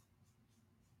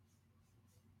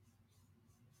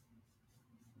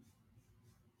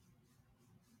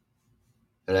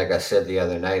 And like I said the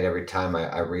other night, every time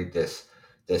I read this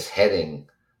heading,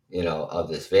 of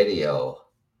this video,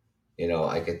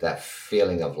 I get that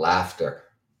feeling of laughter.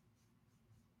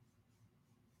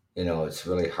 It's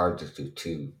really hard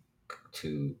to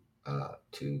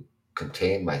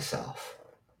contain myself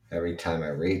every time I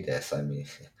read this. I mean,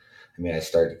 I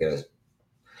start to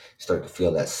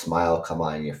feel that smile come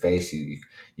on your face. You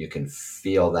can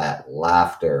feel that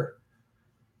laughter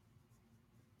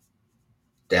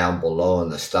down below in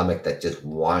the stomach that just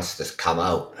wants to come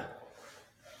out.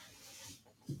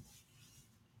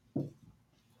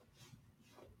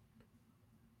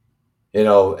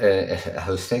 I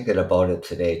was thinking about it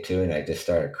today too, and I just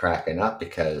started cracking up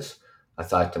because I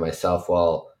thought to myself,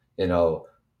 well, the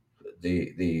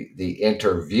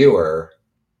interviewer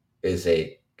is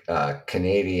a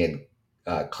Canadian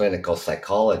clinical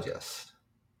psychologist,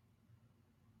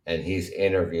 and he's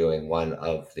interviewing one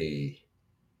of the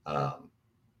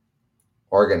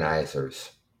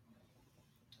organizers.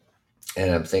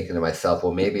 And I'm thinking to myself,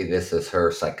 well, maybe this is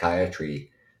her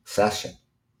psychiatry session.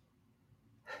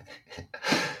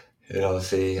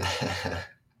 See.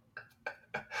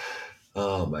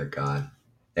 Oh my God.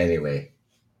 Anyway,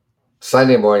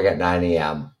 Sunday morning at 9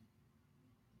 a.m.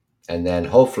 And then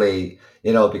hopefully,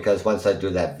 because once I do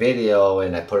that video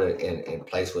and I put it in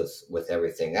place with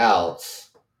everything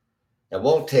else, it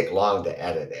won't take long to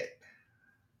edit it,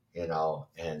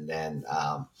 and then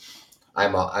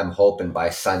I'm hoping by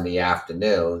Sunday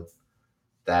afternoon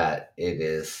that it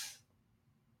is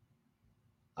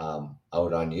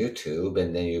out on YouTube,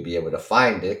 and then you'll be able to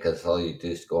find it because all you do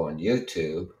is go on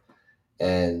YouTube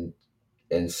and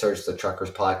search the Truckers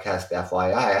Podcast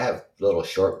FYI. I have little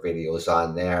short videos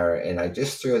on there, and I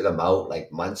just threw them out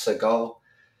like months ago,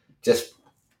 just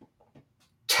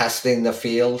testing the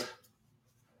field,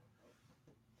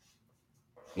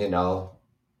 and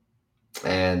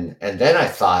then I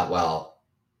thought, well,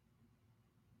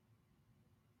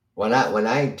 when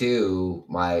I do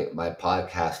my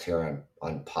podcast here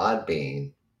on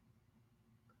Podbean,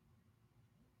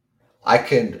 I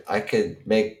could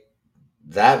make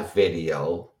that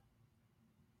video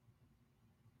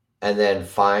and then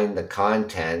find the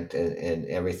content and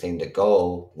everything to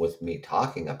go with me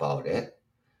talking about it,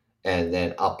 and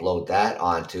then upload that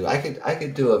onto. I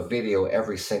could do a video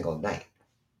every single night,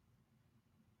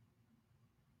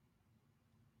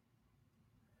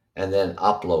 and then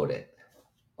upload it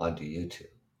onto YouTube.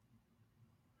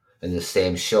 And the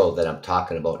same show that I'm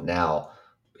talking about now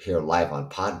here live on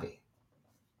Podbean.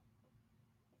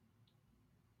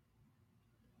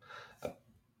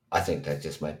 I think that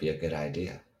just might be a good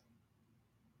idea.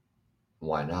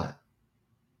 Why not?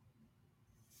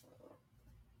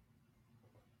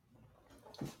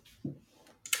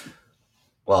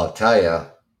 Well, I'll tell you,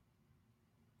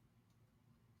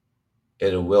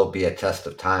 it will be a test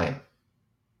of time.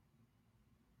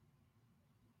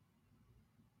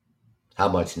 How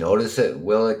much notice it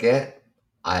will it get?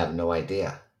 I have no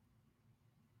idea,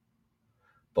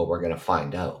 but we're going to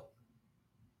find out.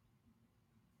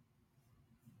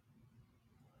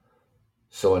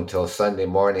 So until Sunday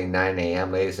morning, 9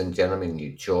 a.m., ladies and gentlemen,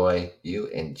 you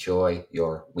enjoy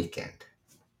your weekend.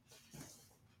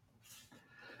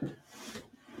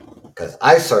 Because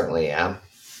I certainly am.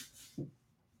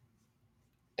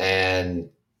 And,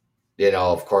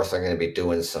 of course, I'm going to be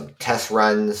doing some test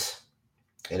runs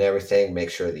and everything, make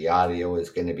sure the audio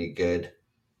is going to be good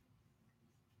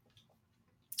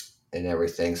and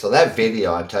everything. So that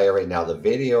video, I'll tell you right now, the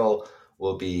video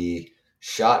will be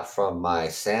shot from my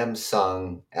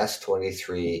Samsung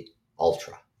S23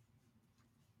 Ultra.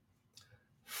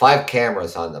 5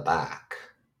 cameras on the back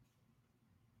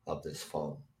of this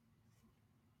phone.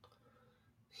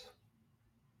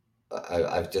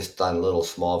 I've just done little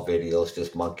small videos,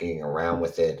 just monkeying around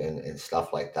with it and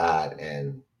stuff like that.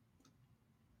 And,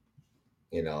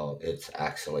 it's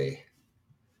actually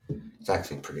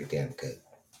pretty damn good.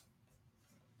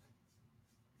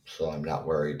 So I'm not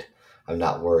worried. I'm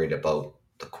not worried about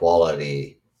the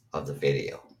quality of the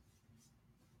video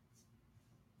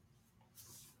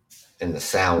and the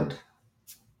sound.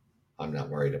 I'm not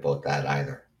worried about that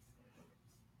either.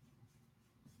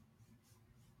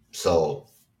 So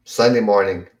Sunday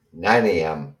morning, 9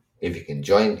 a.m. If you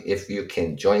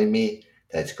can join me,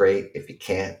 that's great. If you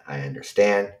can't, I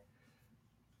understand.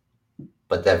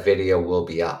 But that video will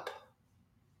be up.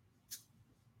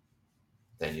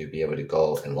 Then you'll be able to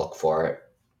go and look for it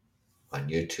on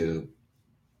YouTube,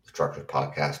 the Truckers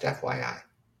Podcast, FYI.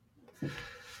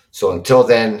 So until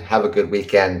then, have a good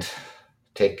weekend.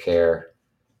 Take care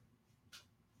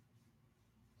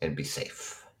and be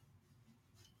safe.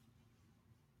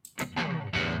 Truckers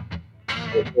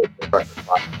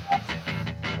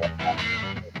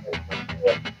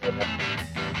Podcast.